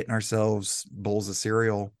getting ourselves bowls of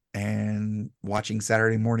cereal and watching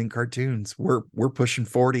Saturday morning cartoons. We're pushing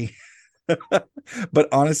 40. But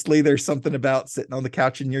honestly, there's something about sitting on the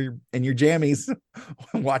couch in your jammies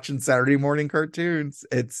watching Saturday morning cartoons.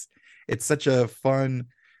 It's such a fun,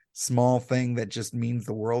 small thing that just means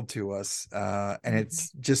the world to us. And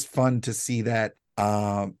it's just fun to see that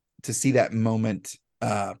moment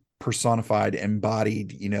personified,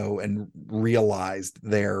 embodied, and realized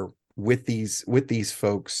there with these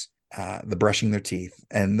folks, the brushing their teeth.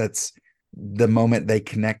 And that's the moment they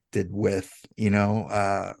connected with, we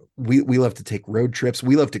love to take road trips.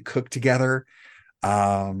 We love to cook together.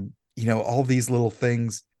 All these little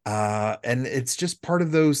things. And it's just part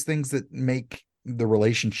of those things that make the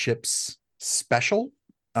relationships special.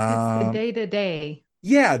 It's the day-to-day.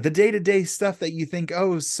 Yeah, the day-to-day stuff that you think,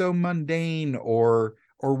 oh, so mundane or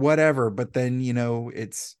whatever, but then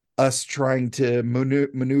it's us trying to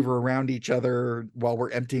maneuver around each other while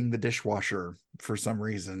we're emptying the dishwasher for some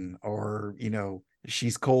reason, or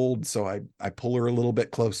she's cold, so I pull her a little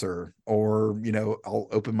bit closer, or I'll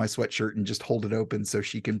open my sweatshirt and just hold it open so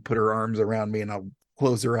she can put her arms around me, and I'll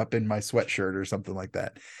close her up in my sweatshirt or something like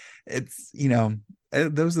that. It's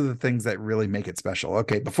those are the things that really make it special.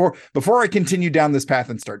 Okay, before I continue down this path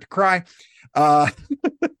and start to cry, uh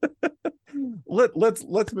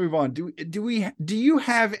let's move on. Do you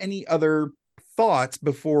have any other thoughts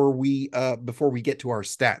before we get to our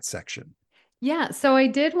stats section? Yeah. So I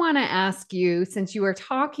did want to ask you, since you were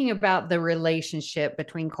talking about the relationship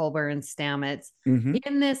between Colbert and Stamets,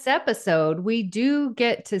 in this episode, we do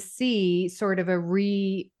get to see sort of a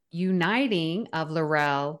reuniting of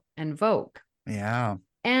Laurel and Vogue. Yeah.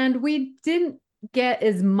 And we didn't get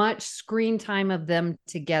as much screen time of them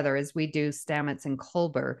together as we do Stamets and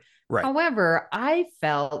Colbert. Right. However, I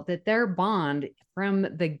felt that their bond from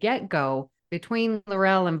the get-go between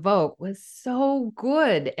Laurel and Vogue was so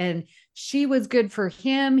good. And she was good for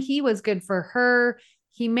him. He was good for her.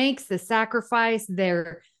 He makes the sacrifice.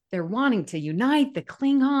 They're wanting to unite the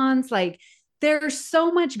Klingons. Like, there's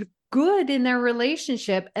so much good in their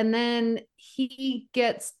relationship. And then he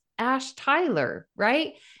gets Ash Tyler,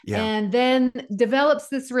 right? Yeah. And then develops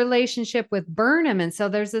this relationship with Burnham. And so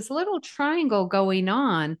there's this little triangle going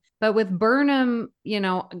on. But with Burnham,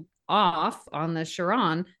 off on the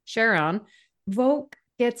Charon, Vogue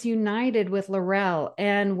gets united with Laurel.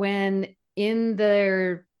 And when in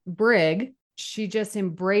their brig, she just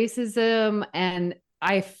embraces him. And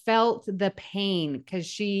I felt the pain because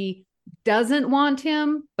she doesn't want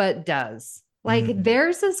him, but does. Like,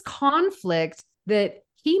 there's this conflict that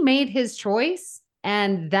he made his choice,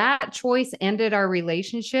 and that choice ended our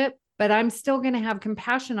relationship, but I'm still going to have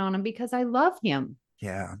compassion on him because I love him.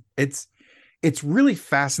 Yeah. It's really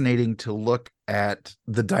fascinating to look at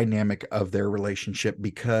the dynamic of their relationship,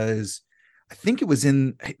 because I think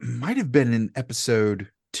it might have been in episode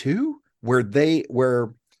 2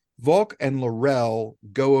 where Volk and Laurel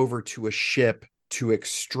go over to a ship to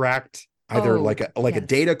extract either a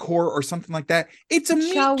data core or something like that. It's a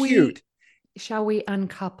meet cute. Shall we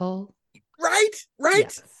uncouple? Right.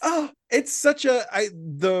 Yes. Oh, it's such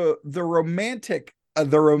the romantic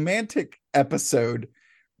episode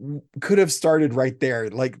could have started right there.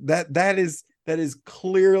 Like that is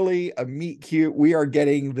clearly a meet cute. We are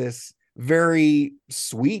getting this very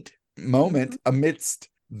sweet moment amidst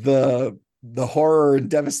the horror and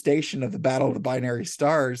devastation of the Battle of the Binary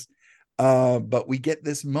Stars. But we get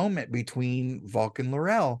this moment between Volk and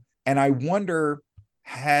Laurel, and I wonder,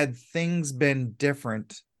 had things been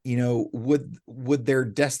different, would their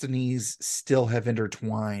destinies still have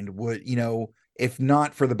intertwined? Would, if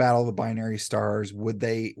not for the Battle of the Binary Stars, would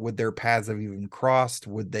their paths have even crossed?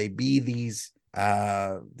 Would they be these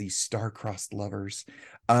star-crossed lovers?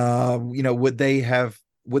 Would they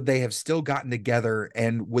have still gotten together,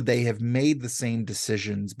 and would they have made the same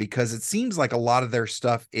decisions? Because it seems like a lot of their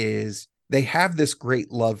stuff is they have this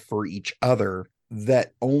great love for each other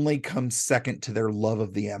that only comes second to their love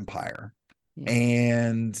of the Empire. Yeah.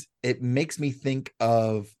 And it makes me think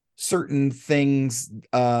of certain things,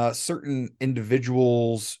 certain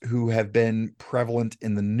individuals who have been prevalent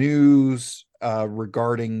in the news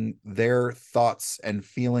regarding their thoughts and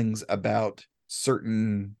feelings about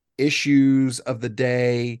certain issues of the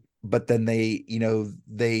day, but then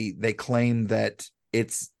they claim that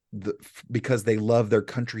it's because they love their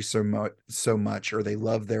country so much, or they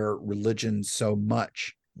love their religion so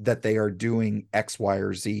much, that they are doing X, Y,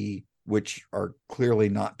 or Z, which are clearly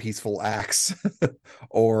not peaceful acts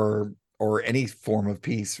or any form of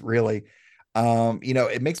peace, really.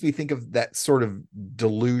 It makes me think of that sort of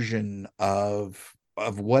delusion of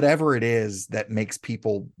whatever it is that makes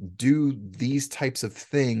people do these types of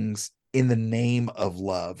things in the name of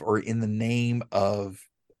love, or in the name of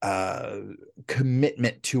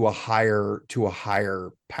commitment to a higher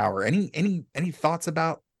power. Any thoughts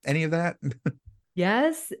about any of that?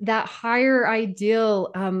 Yes, that higher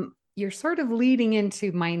ideal. You're sort of leading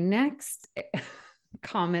into my next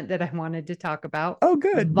comment that I wanted to talk about. Oh,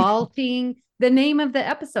 good. Vaulting, the name of the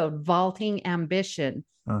episode, Vaulting Ambition.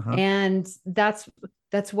 And that's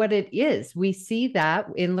what it is. We see that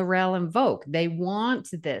in Laurel and Vogue. They want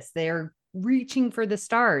this. They're reaching for the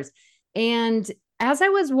stars. And as I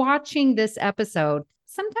was watching this episode,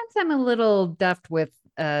 sometimes I'm a little duffed with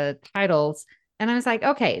titles. And I was like,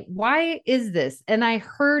 okay, why is this? And I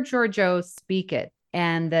heard Georgiou speak it,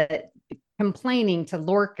 and that complaining to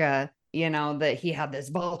Lorca, that he had this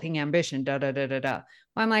vaulting ambition, Well,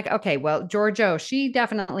 I'm like, okay, well, Georgiou, she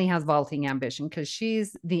definitely has vaulting ambition because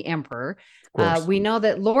she's the emperor. We know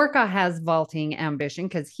that Lorca has vaulting ambition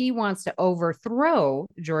because he wants to overthrow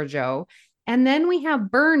Georgiou. And then we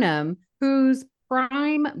have Burnham, who's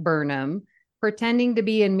prime Burnham, pretending to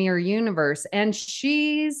be in Mirror Universe. And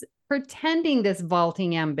she's pretending this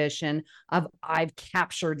vaulting ambition of, I've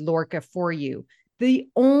captured Lorca for you. The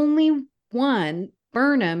only one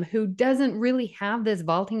Burnham, who doesn't really have this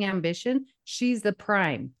vaulting ambition, she's the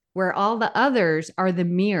prime, where all the others are the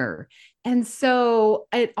mirror. And so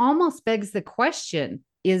it almost begs the question,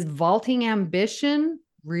 is vaulting ambition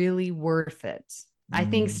really worth it? I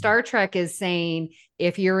think Star Trek is saying,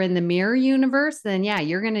 if you're in the mirror universe, then yeah,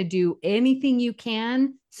 you're going to do anything you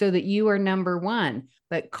can so that you are number one.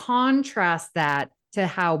 But contrast that to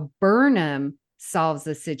how Burnham solves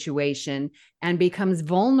the situation and becomes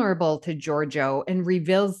vulnerable to Giorgio and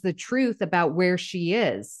reveals the truth about where she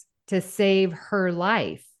is to save her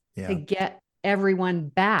life, to get everyone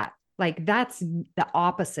back. Like, that's the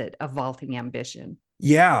opposite of vaulting ambition.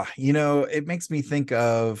 Yeah. It makes me think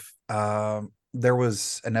of, there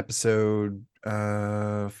was an episode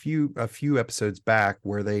a few episodes back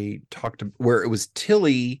where where it was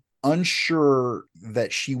Tilly unsure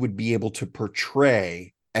that she would be able to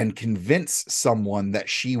portray and convince someone that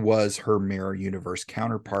she was her mirror universe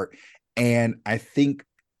counterpart. And I think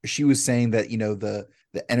she was saying that,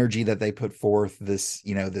 the energy that they put forth, this,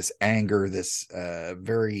 this anger, this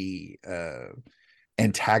very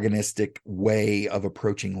antagonistic way of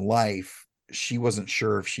approaching life, she wasn't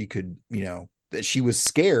sure if she could, that she was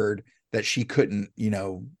scared that she couldn't,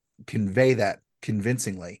 convey that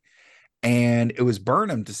convincingly. And it was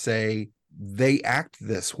Burnham to say they act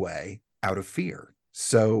this way out of fear.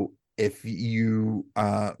 So if you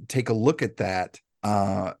take a look at that,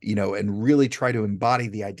 and really try to embody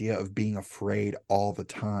the idea of being afraid all the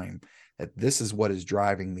time, that this is what is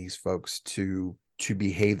driving these folks to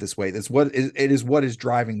behave this way. It is what is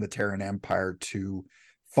driving the Terran Empire to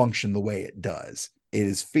function the way it does. It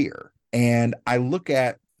is fear. And I look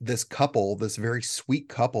at this couple, this very sweet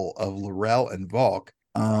couple of Laurel and Volk,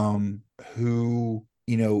 who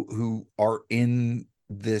are in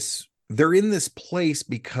this, they're in this place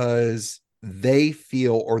because they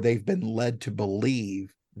feel, or they've been led to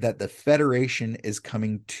believe, that the Federation is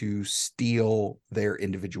coming to steal their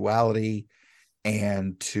individuality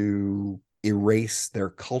and to erase their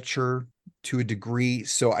culture to a degree.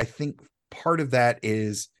 So I think part of that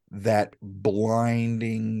is that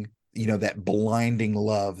blinding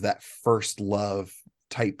love, that first love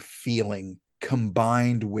type feeling,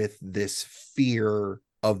 combined with this fear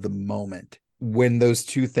of the moment. When those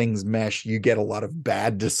two things mesh, you get a lot of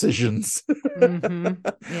bad decisions.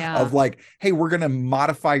 Yeah. Of like, hey, we're going to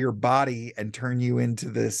modify your body and turn you into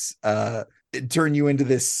this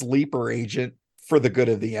sleeper agent for the good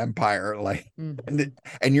of the Empire. Like, and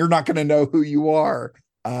you're not going to know who you are.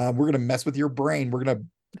 We're going to mess with your brain. We're going to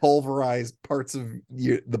pulverize parts of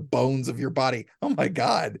the bones of your body. Oh my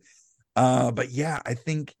God. But yeah, I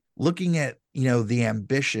think looking at, the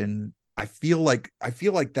ambition, I feel like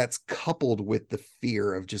that's coupled with the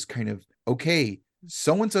fear of just kind of, okay,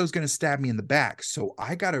 so-and-so is going to stab me in the back. So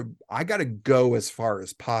I gotta go as far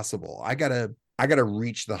as possible. I gotta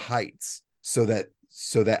reach the heights so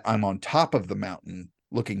that I'm on top of the mountain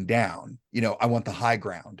looking down. I want the high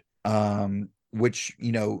ground. Which,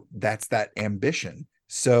 that's that ambition.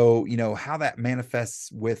 So, how that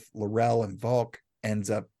manifests with Laurel and Volk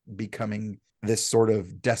ends up becoming this sort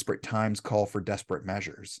of desperate times call for desperate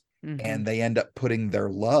measures. And they end up putting their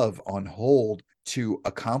love on hold to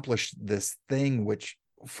accomplish this thing, which,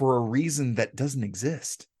 for a reason that doesn't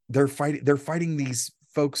exist, they're fighting these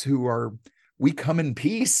folks who are, we come in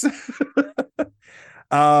peace.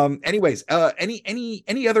 Anyways,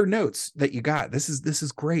 any other notes that you got? This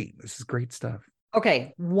is great. This is great stuff.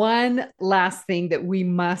 Okay, one last thing that we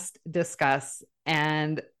must discuss,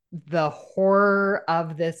 and the horror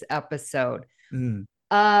of this episode.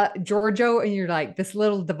 Giorgio, and you're like, this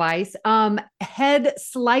little device, head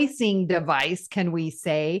slicing device, can we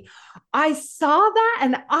say? I saw that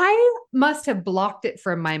and I must have blocked it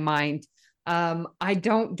from my mind. I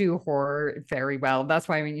don't do horror very well. That's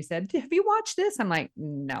why when you said, have you watched this? I'm like,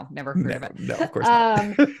 no, never heard of it. No, of course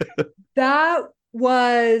not. That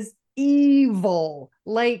was evil.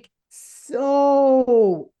 Like,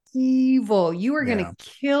 so evil. You are going to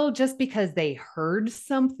kill just because they heard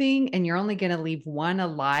something, and you're only going to leave one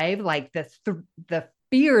alive. Like the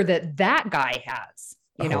fear that guy has,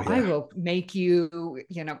 I will make you,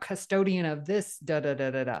 custodian of this,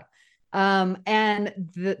 and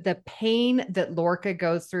the pain that Lorca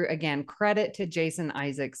goes through. Again, credit to Jason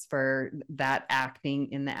Isaacs for that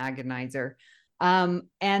acting in The Agonizer.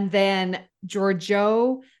 And then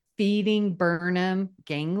Giorgio feeding Burnham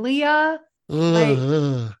ganglia. Like,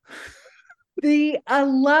 the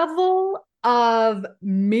level of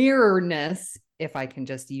mirrorness, if I can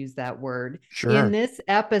just use that word, in this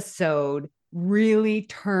episode really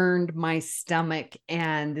turned my stomach.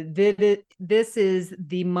 And this is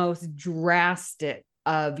the most drastic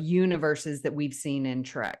of universes that we've seen in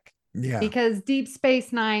Trek. Yeah. Because Deep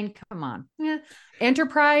Space Nine, come on. Yeah.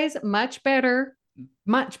 Enterprise, much better.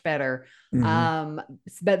 Much better.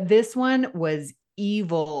 But this one was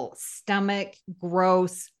evil, stomach,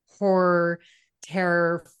 gross, horror,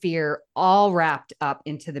 terror, fear, all wrapped up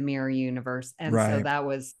into the mirror universe. And so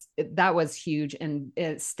that was huge, and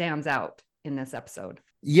it stands out in this episode.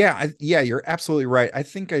 Yeah, you're absolutely right. I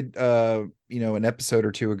think I an episode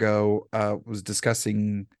or two ago was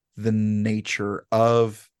discussing the nature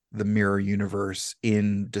of the mirror universe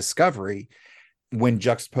in Discovery when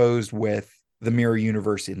juxtaposed with the mirror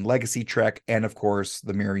universe in Legacy Trek, and of course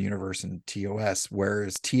the mirror universe in TOS,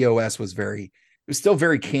 whereas TOS was still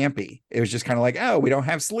very campy. It was just kind of like, oh, we don't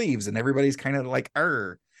have sleeves, and everybody's kind of like,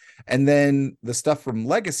 and then the stuff from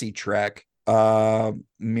Legacy Trek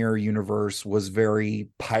mirror universe was very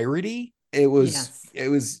piratey. It was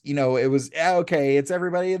okay, it's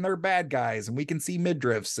everybody and they're bad guys, and we can see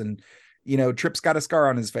midriffs, and Trip's got a scar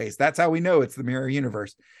on his face. That's how we know it's the mirror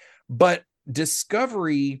universe. But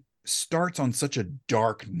Discovery starts on such a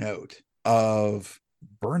dark note of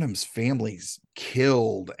Burnham's family's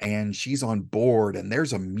killed and she's on board and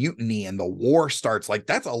there's a mutiny and the war starts. Like,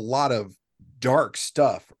 that's a lot of dark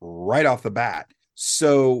stuff right off the bat.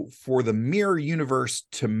 So for the mirror universe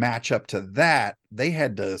to match up to that, they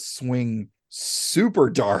had to swing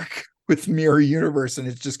super dark with mirror universe. And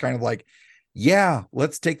it's just kind of like, yeah,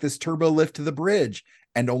 let's take this turbo lift to the bridge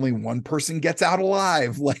and only one person gets out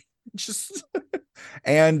alive. Like, just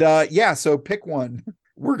and so pick one.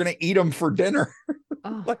 We're gonna eat them for dinner.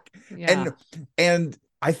 And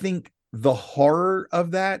I think the horror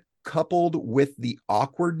of that, coupled with the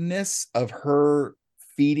awkwardness of her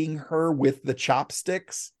feeding her with the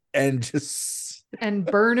chopsticks and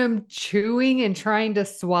Burnham chewing and trying to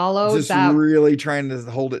swallow, just really trying to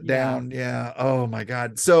hold it down. Yeah. Oh my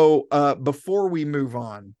God. So before we move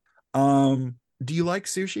on, do you like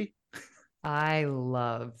sushi? I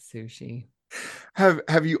love sushi.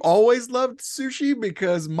 Have you always loved sushi?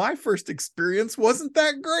 Because my first experience wasn't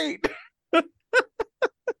that great. And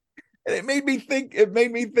it made me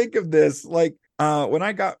think of this. Like when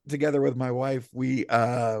I got together with my wife,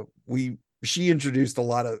 she introduced a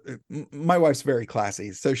lot of, my wife's very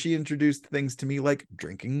classy. So she introduced things to me like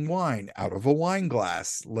drinking wine out of a wine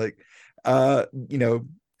glass, like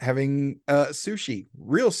having sushi,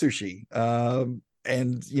 real sushi,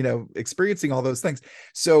 and experiencing all those things.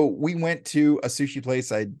 So we went to a sushi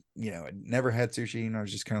place. I'd never had sushi, and I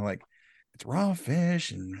was just kind of like, it's raw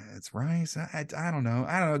fish and it's rice. I don't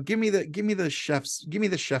know. Give me the chef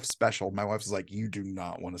special. My wife was like, you do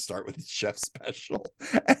not want to start with the chef special.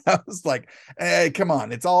 And I was like, hey, come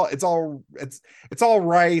on. It's all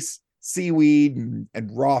rice, seaweed, and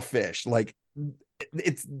raw fish. Like,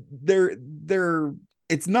 it's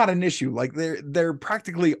not an issue. Like, they're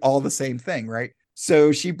practically all the same thing, right?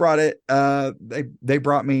 So she brought it. They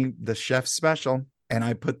brought me the chef special, and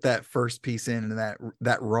I put that first piece in, and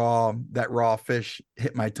that raw fish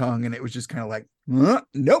hit my tongue, and it was just kind of like,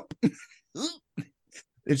 nope.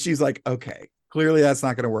 And she's like, okay, clearly that's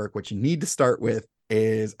not going to work. What you need to start with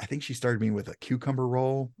is, I think she started me with a cucumber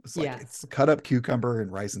roll. It's like, it's cut up cucumber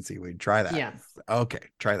and rice and seaweed. Try that. Yes. Okay,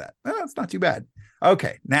 try that. Oh, it's not too bad.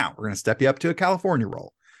 Okay, now we're going to step you up to a California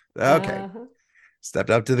roll. Okay.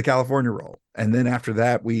 Stepped up to the California roll. And then after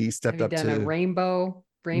that, we stepped up to a rainbow.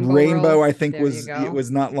 Rainbow, I think it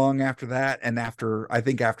was not long after that. And after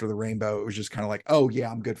the rainbow, it was just kind of like, oh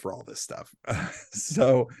yeah, I'm good for all this stuff.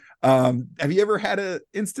 So have you ever had an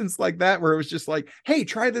instance like that where it was just like, hey,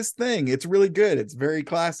 try this thing, it's really good, it's very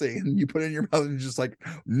classy, and you put it in your mouth and just like,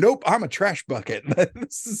 nope, I'm a trash bucket.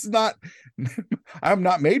 This is not, I'm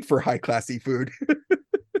not made for high classy food.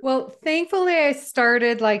 Well, thankfully I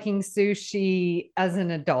started liking sushi as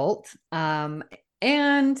an adult.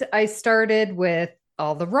 And I started with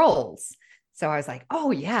all the rolls. So I was like, oh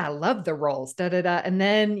yeah, I love the rolls. And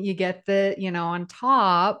then you get the, on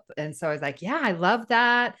top. And so I was like, yeah, I love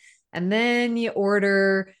that. And then you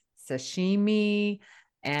order sashimi.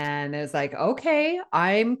 And it was like, okay,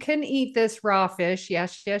 I can eat this raw fish.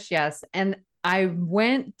 Yes, yes, yes. And I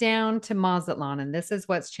went down to Mazatlan, and this is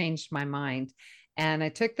what's changed my mind. And I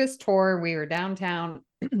took this tour. We were downtown,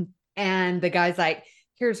 and the guy's like,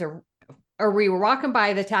 or we were walking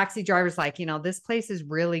by, the taxi driver's like, this place is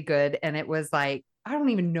really good. And it was like, I don't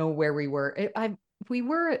even know where we were. We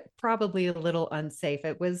were probably a little unsafe.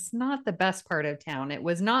 It was not the best part of town. It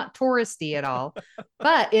was not touristy at all,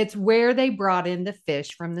 but it's where they brought in the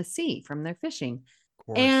fish from the sea, from their fishing.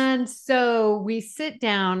 And so we sit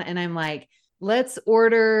down, and I'm like, let's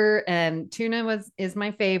order. And tuna is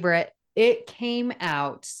my favorite. It came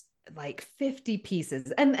out like 50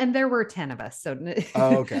 pieces, and there were 10 of us. So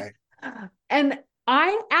okay. And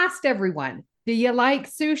I asked everyone, do you like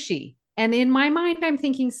sushi? And in my mind, I'm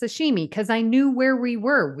thinking sashimi because I knew where we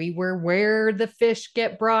were. We were where the fish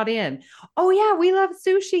get brought in. Oh, yeah, we love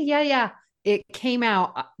sushi. Yeah, yeah. It came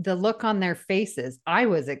out, the look on their faces. I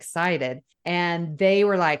was excited. And they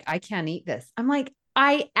were like, I can't eat this. I'm like,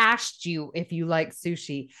 I asked you if you like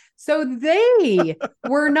sushi. So they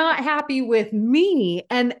were not happy with me.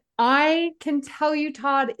 And I can tell you,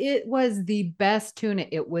 Todd, it was the best tuna.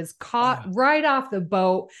 It was caught right off the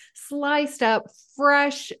boat, sliced up,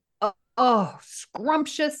 fresh.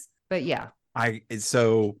 Scrumptious. But yeah. I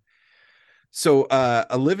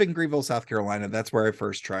live in Greenville, South Carolina. That's where I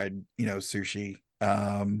first tried, sushi.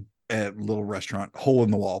 At a little restaurant, hole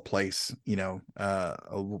in the wall place, a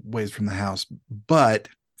ways from the house. But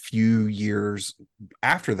few years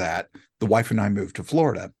after that, the wife and I moved to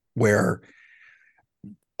Florida, where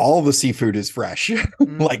all the seafood is fresh,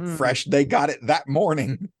 like fresh. They got it that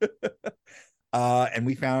morning. And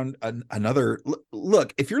we found another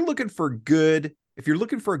look. If you're looking for a good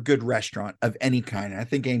restaurant of any kind, and I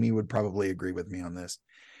think Amy would probably agree with me on this.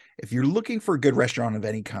 If you're looking for a good restaurant of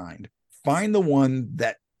any kind, find the one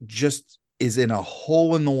that just is in a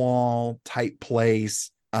hole in the wall type place.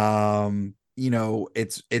 It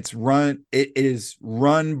is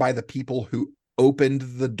run by the people who opened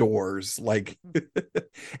the doors. Like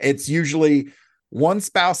it's usually one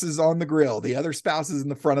spouse is on the grill, the other spouse is in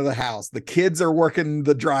the front of the house, the kids are working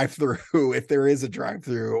the drive-through if there is a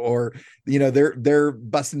drive-through, or they're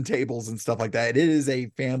busting tables and stuff like that. It is a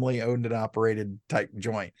family owned and operated type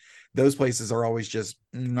joint. Those places are always just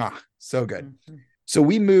so good. So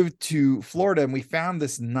we moved to Florida and we found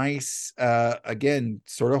this nice, again,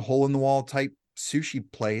 sort of hole in the wall type sushi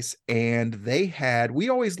place. And we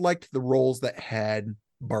always liked the rolls that had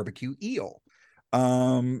barbecue eel.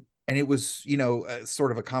 And it was,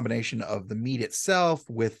 sort of a combination of the meat itself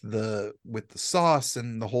with the sauce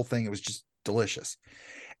and the whole thing. It was just delicious.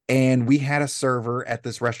 And we had a server at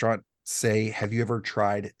this restaurant say, have you ever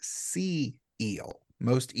tried sea eel?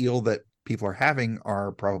 Most eel that people are having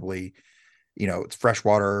are probably, it's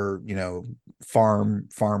freshwater, farm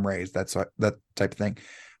raised, that type of thing.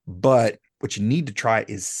 But what you need to try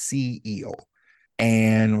is sea eel.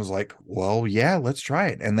 And was like, well, yeah, let's try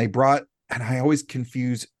it. And they brought, and I always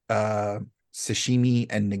confuse sashimi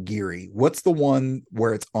and nigiri. What's the one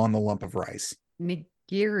where it's on the lump of rice?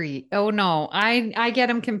 Nigiri. Oh no, I get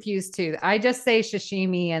them confused too. I just say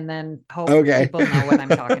sashimi and then hope people know what I'm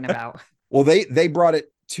talking about. Well, they brought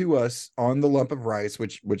it to us on the lump of rice,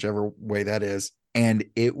 whichever way that is, and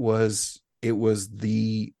it was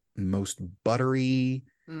the most buttery,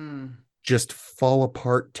 just fall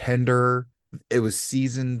apart tender. It was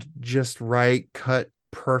seasoned just right, cut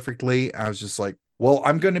perfectly. I was just like, well,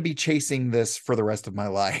 I'm going to be chasing this for the rest of my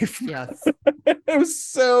life. Yes. It was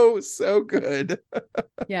so good.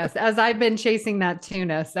 Yes, as I've been chasing that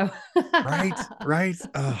tuna. So right.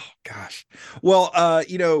 Oh gosh. Well,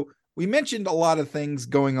 we mentioned a lot of things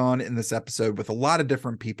going on in this episode with a lot of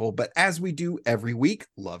different people, but as we do every week,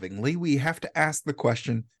 lovingly, we have to ask the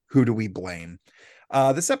question, who do we blame?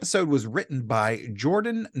 This episode was written by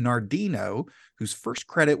Jordan Nardino, whose first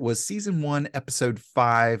credit was season 1, episode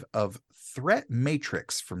 5 of Threat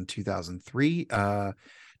Matrix from 2003.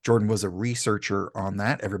 Jordan was a researcher on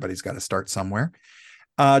that. Everybody's got to start somewhere.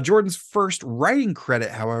 Jordan's first writing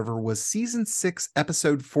credit, however, was season 6,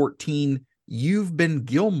 episode 14, You've Been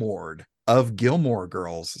Gilmored, of Gilmore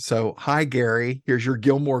Girls. So, hi, Gary. Here's your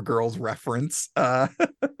Gilmore Girls reference.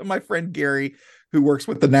 My friend Gary, who works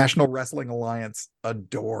with the National Wrestling Alliance,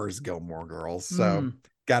 adores Gilmore Girls. So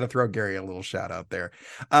got to throw Gary a little shout out there.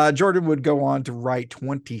 Jordan would go on to write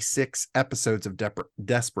 26 episodes of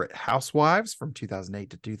Desperate Housewives from 2008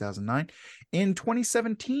 to 2009. In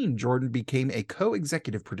 2017, Jordan became a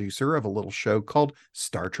co-executive producer of a little show called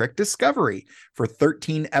Star Trek Discovery for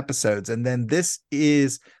 13 episodes. And then this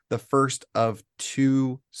is the first of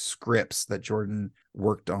 2 scripts that Jordan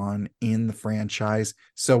worked on in the franchise.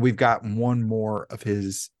 So we've got one more of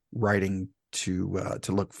his writing to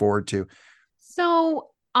look forward to. So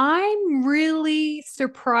I'm really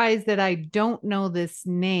surprised that I don't know this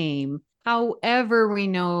name. However, we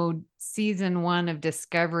know season 1 of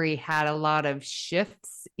Discovery had a lot of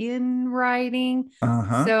shifts in writing.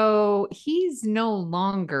 So he's no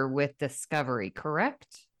longer with Discovery,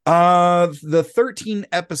 correct? The 13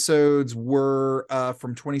 episodes were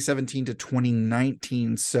from 2017 to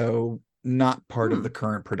 2019, so not part of the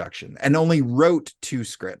current production, and only wrote 2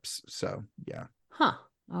 scripts. So yeah.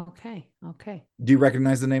 Okay. Do you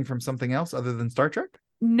recognize the name from something else other than Star Trek?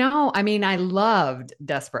 No, I mean, I loved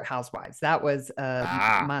Desperate Housewives. That was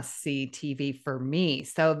a must-see TV for me.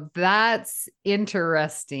 So that's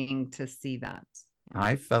interesting to see that.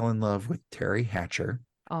 I fell in love with Terry Hatcher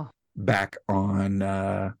Oh, back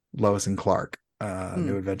on Lois and Clark.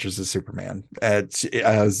 New Adventures of Superman.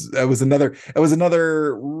 It was another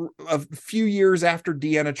a few years after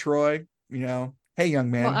Deanna Troy. Hey, young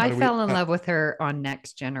man. well, I fell in love with her on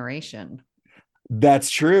Next Generation. That's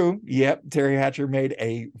true. Yep. Terry Hatcher made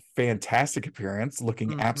a fantastic appearance,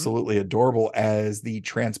 looking absolutely adorable as the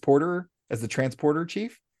transporter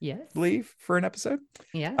chief. Yes. I believe for an episode.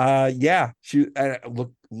 Yes. Yeah. She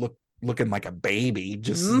looking like a baby.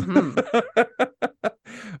 Just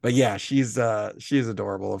but yeah, she's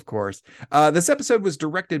adorable, of course. This episode was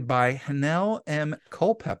directed by Hanelle M.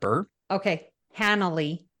 Culpepper. Okay.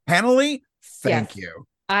 Hanley. Thank you.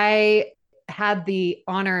 I had the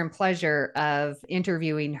honor and pleasure of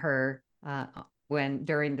interviewing her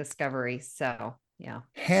during Discovery. So yeah.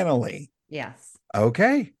 Hanley. Yes.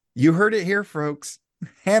 Okay. You heard it here, folks.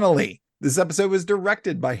 Hanley. This episode was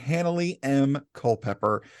directed by Hanley M.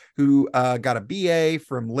 Culpepper, who got a BA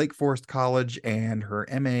from Lake Forest College and her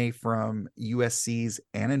MA from USC's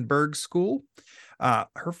Annenberg School.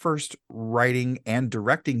 Her first writing and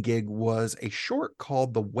directing gig was a short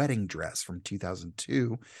called The Wedding Dress from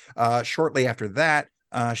 2002. Shortly after that,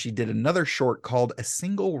 she did another short called A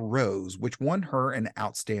Single Rose, which won her an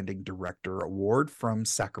Outstanding Director Award from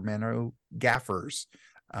Sacramento Gaffers.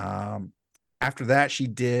 After that, she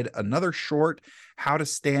did another short, How to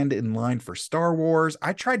Stand in Line for Star Wars.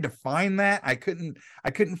 I tried to find that. I couldn't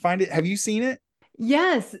find it. Have you seen it?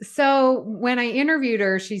 Yes. So when I interviewed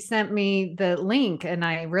her, she sent me the link and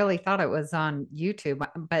I really thought it was on YouTube,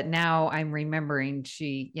 but now I'm remembering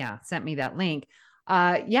she sent me that link.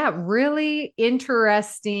 Really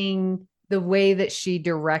interesting the way that she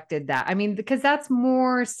directed that. I mean, because that's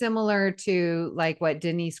more similar to like what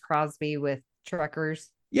Denise Crosby with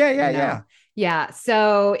Truckers. Yeah.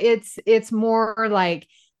 So it's more like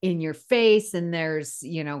in your face and there's,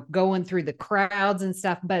 going through the crowds and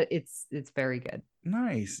stuff, but it's very good.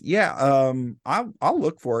 Nice. Yeah. I'll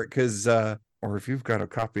look for it because or if you've got a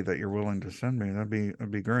copy that you're willing to send me, that'd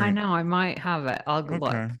be great. I know I might have it. I'll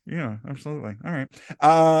look. Yeah, absolutely. All right.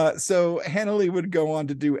 So Hanley would go on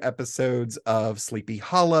to do episodes of Sleepy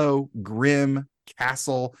Hollow, Grimm,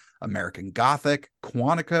 Castle, American Gothic,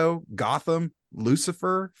 Quantico, Gotham,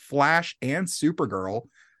 Lucifer, Flash, and Supergirl.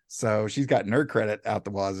 So she's got nerd credit out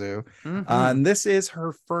the wazoo. And this is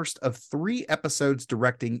her first of 3 episodes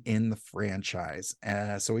directing in the franchise.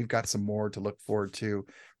 So we've got some more to look forward to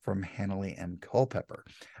from Hanley M. Culpepper.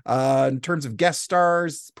 In terms of guest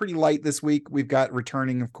stars, it's pretty light this week. We've got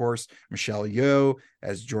returning, of course, Michelle Yeoh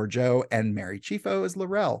as Georgiou and Mary Chieffo as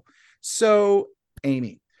Laurel. So,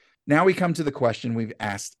 Amy, now we come to the question we've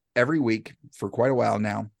asked every week for quite a while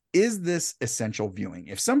now. Is this essential viewing?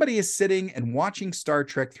 If somebody is sitting and watching Star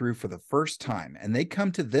Trek through for the first time and they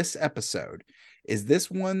come to this episode, is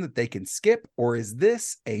this one that they can skip or is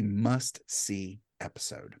this a must-see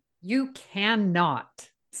episode? You cannot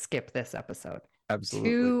skip this episode. Absolutely.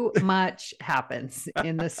 Too much happens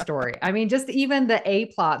in the story. I mean, just even the A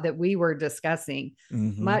plot that we were discussing,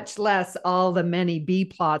 much less all the many B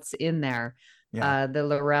plots in there. Yeah. The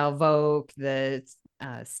Laurel Vogue, the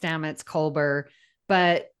Stamets Culber,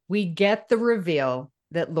 but we get the reveal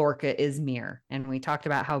that Lorca is Mir. And we talked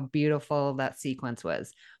about how beautiful that sequence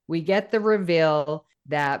was. We get the reveal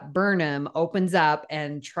that Burnham opens up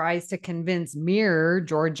and tries to convince Mir,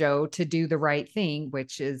 Georgiou, to do the right thing,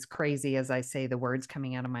 which is crazy as I say the words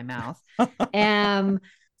coming out of my mouth.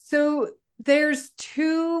 So there's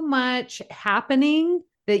too much happening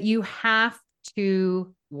that you have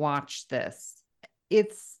to watch this.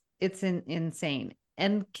 It's insane.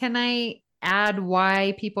 And can I add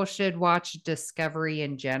why people should watch Discovery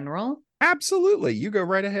in general? Absolutely. You go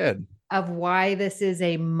right ahead. Of why this is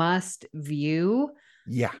a must view.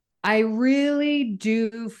 Yeah. I really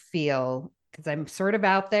do feel, because I'm sort of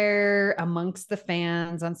out there amongst the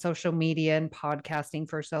fans on social media and podcasting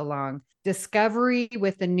for so long, Discovery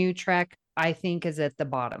with the new Trek, I think, is at the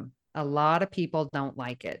bottom. A lot of people don't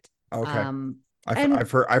like it. Okay.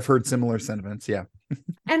 I've heard similar sentiments. Yeah.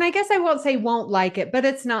 And I guess I won't say won't like it, but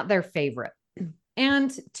it's not their favorite.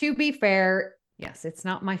 And to be fair, yes, it's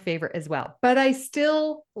not my favorite as well, but I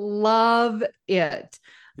still love it.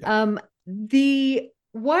 Yeah.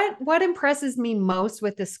 What impresses me most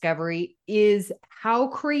with Discovery is how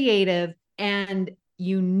creative and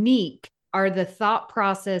unique are the thought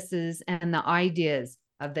processes and the ideas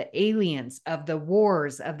of the aliens, of the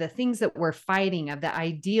wars, of the things that we're fighting, of the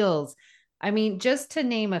ideals. I mean, just to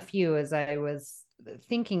name a few as I was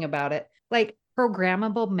thinking about it, like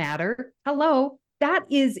programmable matter. Hello, that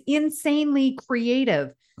is insanely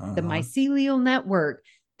creative. The mycelial network,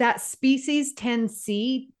 that species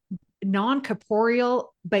 10C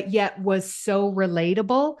non-corporeal, but yet was so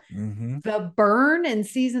relatable. Mm-hmm. The burn in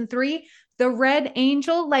season 3, the Red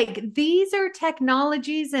Angel, like these are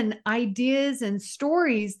technologies and ideas and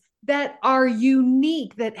stories that are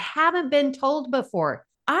unique, that haven't been told before.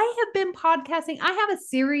 I have been podcasting. I have a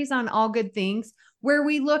series on All Good Things where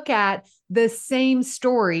we look at the same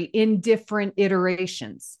story in different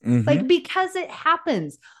iterations, like because it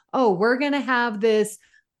happens. Oh, we're going to have this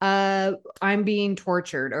I'm being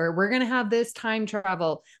tortured, or we're going to have this time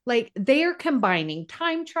travel. Like they're combining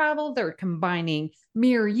time travel, they're combining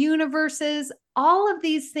mirror universes, all of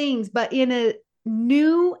these things, but in a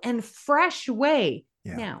new and fresh way.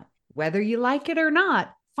 Yeah. Now, whether you like it or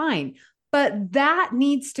not, fine. But that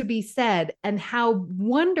needs to be said, and how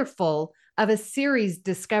wonderful of a series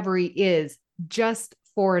Discovery is just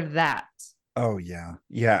for that. Oh, yeah.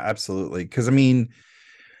 Yeah, absolutely. Because, I mean,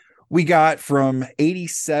 we got from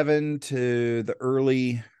 87 to the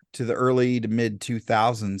early to mid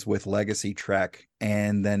 2000s with Legacy Trek,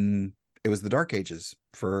 and then it was the Dark Ages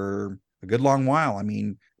for a good long while. I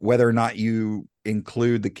mean, whether or not you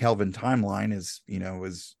include the Kelvin timeline is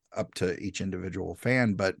up to each individual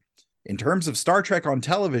fan, but in terms of Star Trek on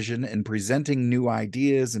television and presenting new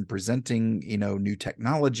ideas and presenting, new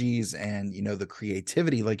technologies and, the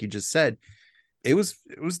creativity, like you just said, it was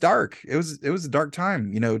dark. It was a dark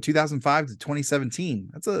time, 2005 to 2017.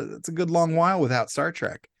 That's a good long while without Star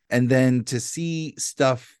Trek. And then to see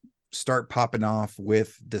stuff start popping off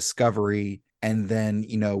with Discovery, and then,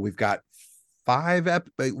 we've got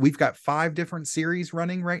 5 different series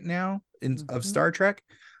running right now of Star Trek.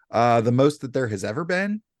 The most that there has ever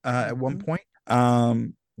been at one point.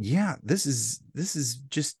 Yeah, this is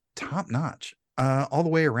just top notch. All the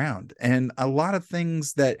way around, and a lot of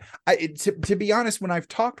things that to be honest, when I've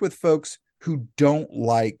talked with folks who don't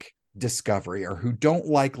like Discovery or who don't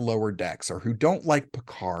like Lower Decks or who don't like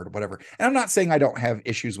Picard or whatever, and I'm not saying I don't have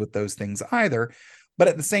issues with those things either, but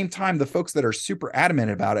at the same time, the folks that are super adamant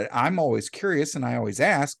about it, I'm always curious and I always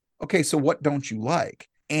ask, okay, so what don't you like?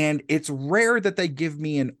 And it's rare that they give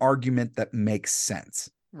me an argument that makes sense.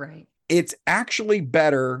 Right. It's actually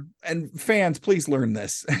better, and fans, please learn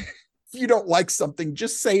this. If you don't like something,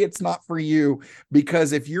 just say it's not for you,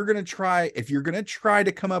 because if you're going to try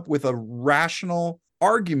to come up with a rational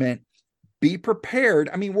argument, be prepared.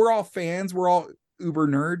 I mean, we're all fans, we're all uber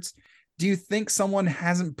nerds. Do you think someone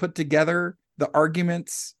hasn't put together the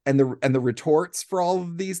arguments and the retorts for all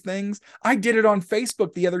of these things? I did it on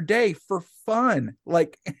Facebook the other day for fun.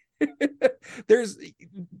 Like there's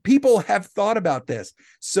people have thought about this.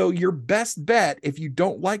 So your best bet, if you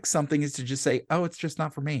don't like something, is to just say, oh, it's just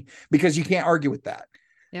not for me, because you can't argue with that.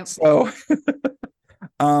 Yep. So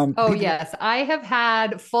yes, I have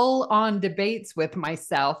had full on debates with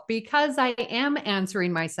myself because I am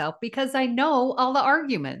answering myself because I know all the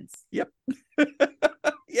arguments. Yep.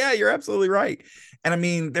 Yeah, you're absolutely right. And I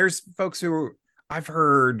mean, there's folks who I've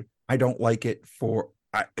heard, I don't like it for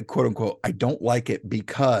quote unquote, I don't like it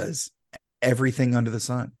because everything under the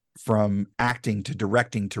sun, from acting to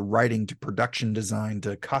directing to writing to production design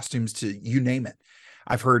to costumes to you name it.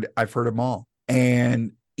 I've heard them all.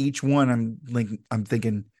 And each one I'm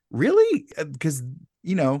thinking, really? Because,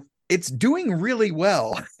 it's doing really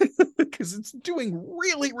well. Because it's doing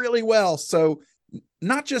really, really well. So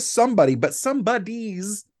not just somebody, but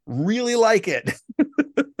somebody's really like it.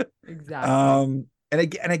 Exactly.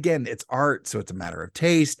 And again, it's art, so it's a matter of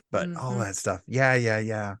taste, but all that stuff.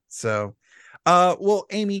 Yeah. So, well,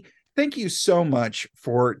 Amy, thank you so much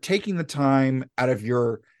for taking the time out of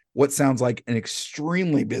your, what sounds like an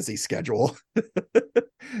extremely busy schedule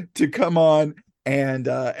to come on and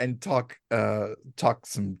talk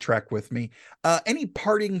some Trek with me. Any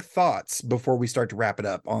parting thoughts before we start to wrap it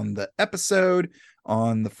up on the episode,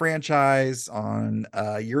 on the franchise, on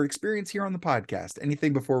your experience here on the podcast?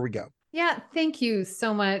 Anything before we go? Yeah, thank you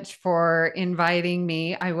so much for inviting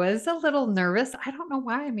me. I was a little nervous. I don't know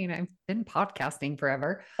why. I mean, I've been podcasting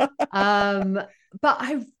forever. But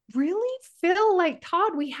I really feel like,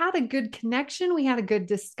 Todd, we had a good connection. We had a good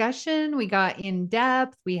discussion. We got in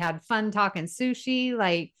depth. We had fun talking sushi.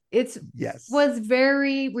 Like was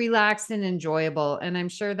very relaxed and enjoyable. And I'm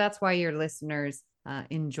sure that's why your listeners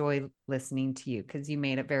enjoy listening to you, because you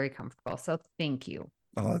made it very comfortable. So thank you.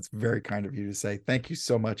 Oh, that's very kind of you to say. Thank you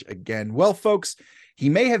so much again. Well, folks, he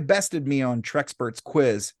may have bested me on Trexpert's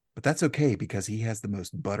quiz, but that's okay, because he has the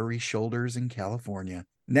most buttery shoulders in California.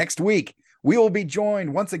 Next week, we will be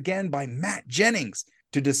joined once again by Matt Jennings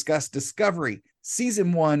to discuss Discovery,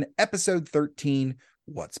 Season 1, Episode 13,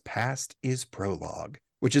 What's Past is Prologue,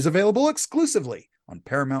 which is available exclusively on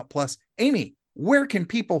Paramount Plus. Amy, where can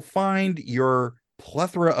people find your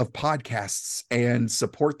plethora of podcasts and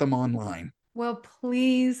support them online. Well,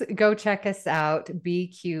 please go check us out,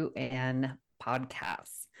 BQN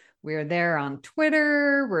Podcasts. We're there on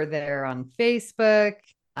Twitter. We're there on Facebook.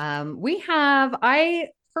 I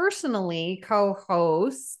personally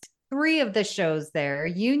co-host 3 of the shows there.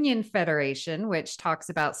 Union Federation, which talks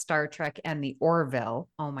about Star Trek and the Orville.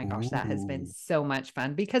 Oh my gosh, that has been so much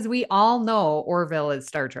fun because we all know Orville is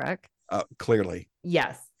Star Trek. Clearly.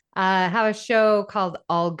 Yes. I have a show called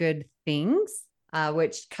All Good Things,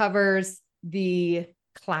 which covers the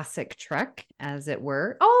classic Trek, as it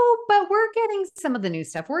were. Oh, but we're getting some of the new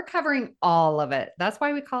stuff. We're covering all of it. That's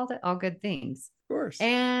why we called it All Good Things. Of course.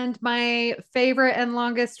 And my favorite and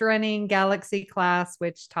longest running Galaxy Class,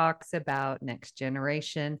 which talks about Next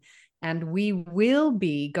Generation. And we will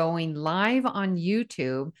be going live on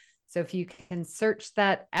YouTube. So if you can search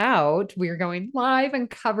that out, we're going live and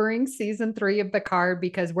covering season 3 of Picard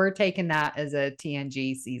because we're taking that as a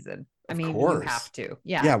TNG season. I mean, you have to.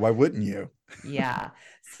 Yeah. Yeah. Why wouldn't you? Yeah.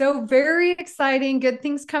 So very exciting. Good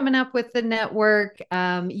things coming up with the network.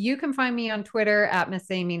 You can find me on Twitter at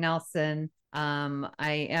Miss Amy Nelson.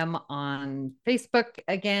 I am on Facebook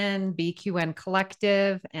again, BQN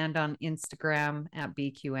Collective, and on Instagram at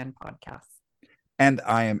BQN Podcast. And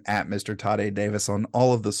I am at Mr. Todd A. Davis on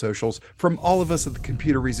all of the socials. From all of us at the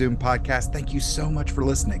Computer Resume podcast, thank you so much for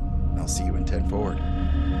listening. I'll see you in 10 Forward.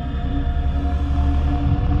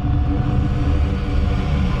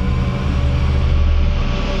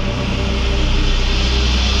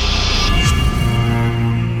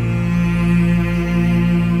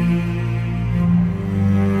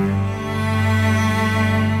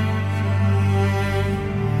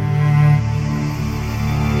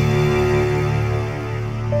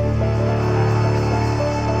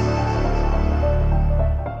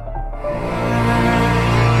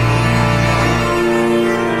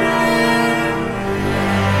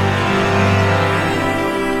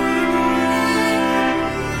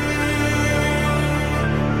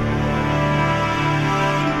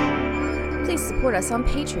 Support us on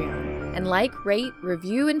Patreon and like, rate,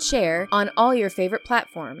 review, and share on all your favorite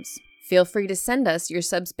platforms. Feel free to send us your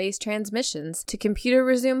subspace transmissions to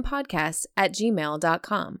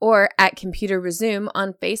computerresumepodcast@gmail.com or at Computer Resume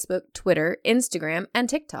on Facebook, Twitter, Instagram, and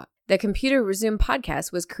TikTok. The Computer Resume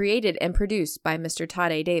podcast was created and produced by Mr.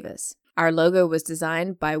 Todd A. Davis. Our logo was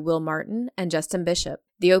designed by Will Martin and Justin Bishop.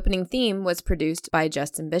 The opening theme was produced by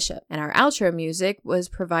Justin Bishop, and our outro music was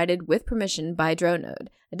provided with permission by Dronode.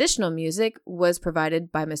 Additional music was provided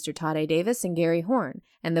by Mr. Todd A. Davis and Gary Horn,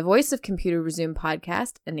 and the voice of Computer Resume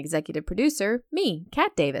podcast and executive producer, me,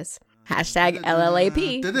 Kat Davis. #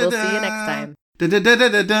 LLAP. We'll see you next time. Going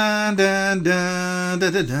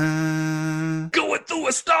through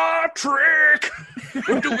a Star Trek.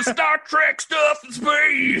 We're doing Star Trek stuff in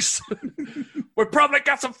space. We probably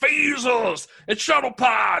got some phasers and shuttle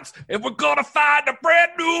pods, and we're gonna find a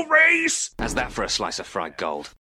brand new race. How's that for a slice of fried gold?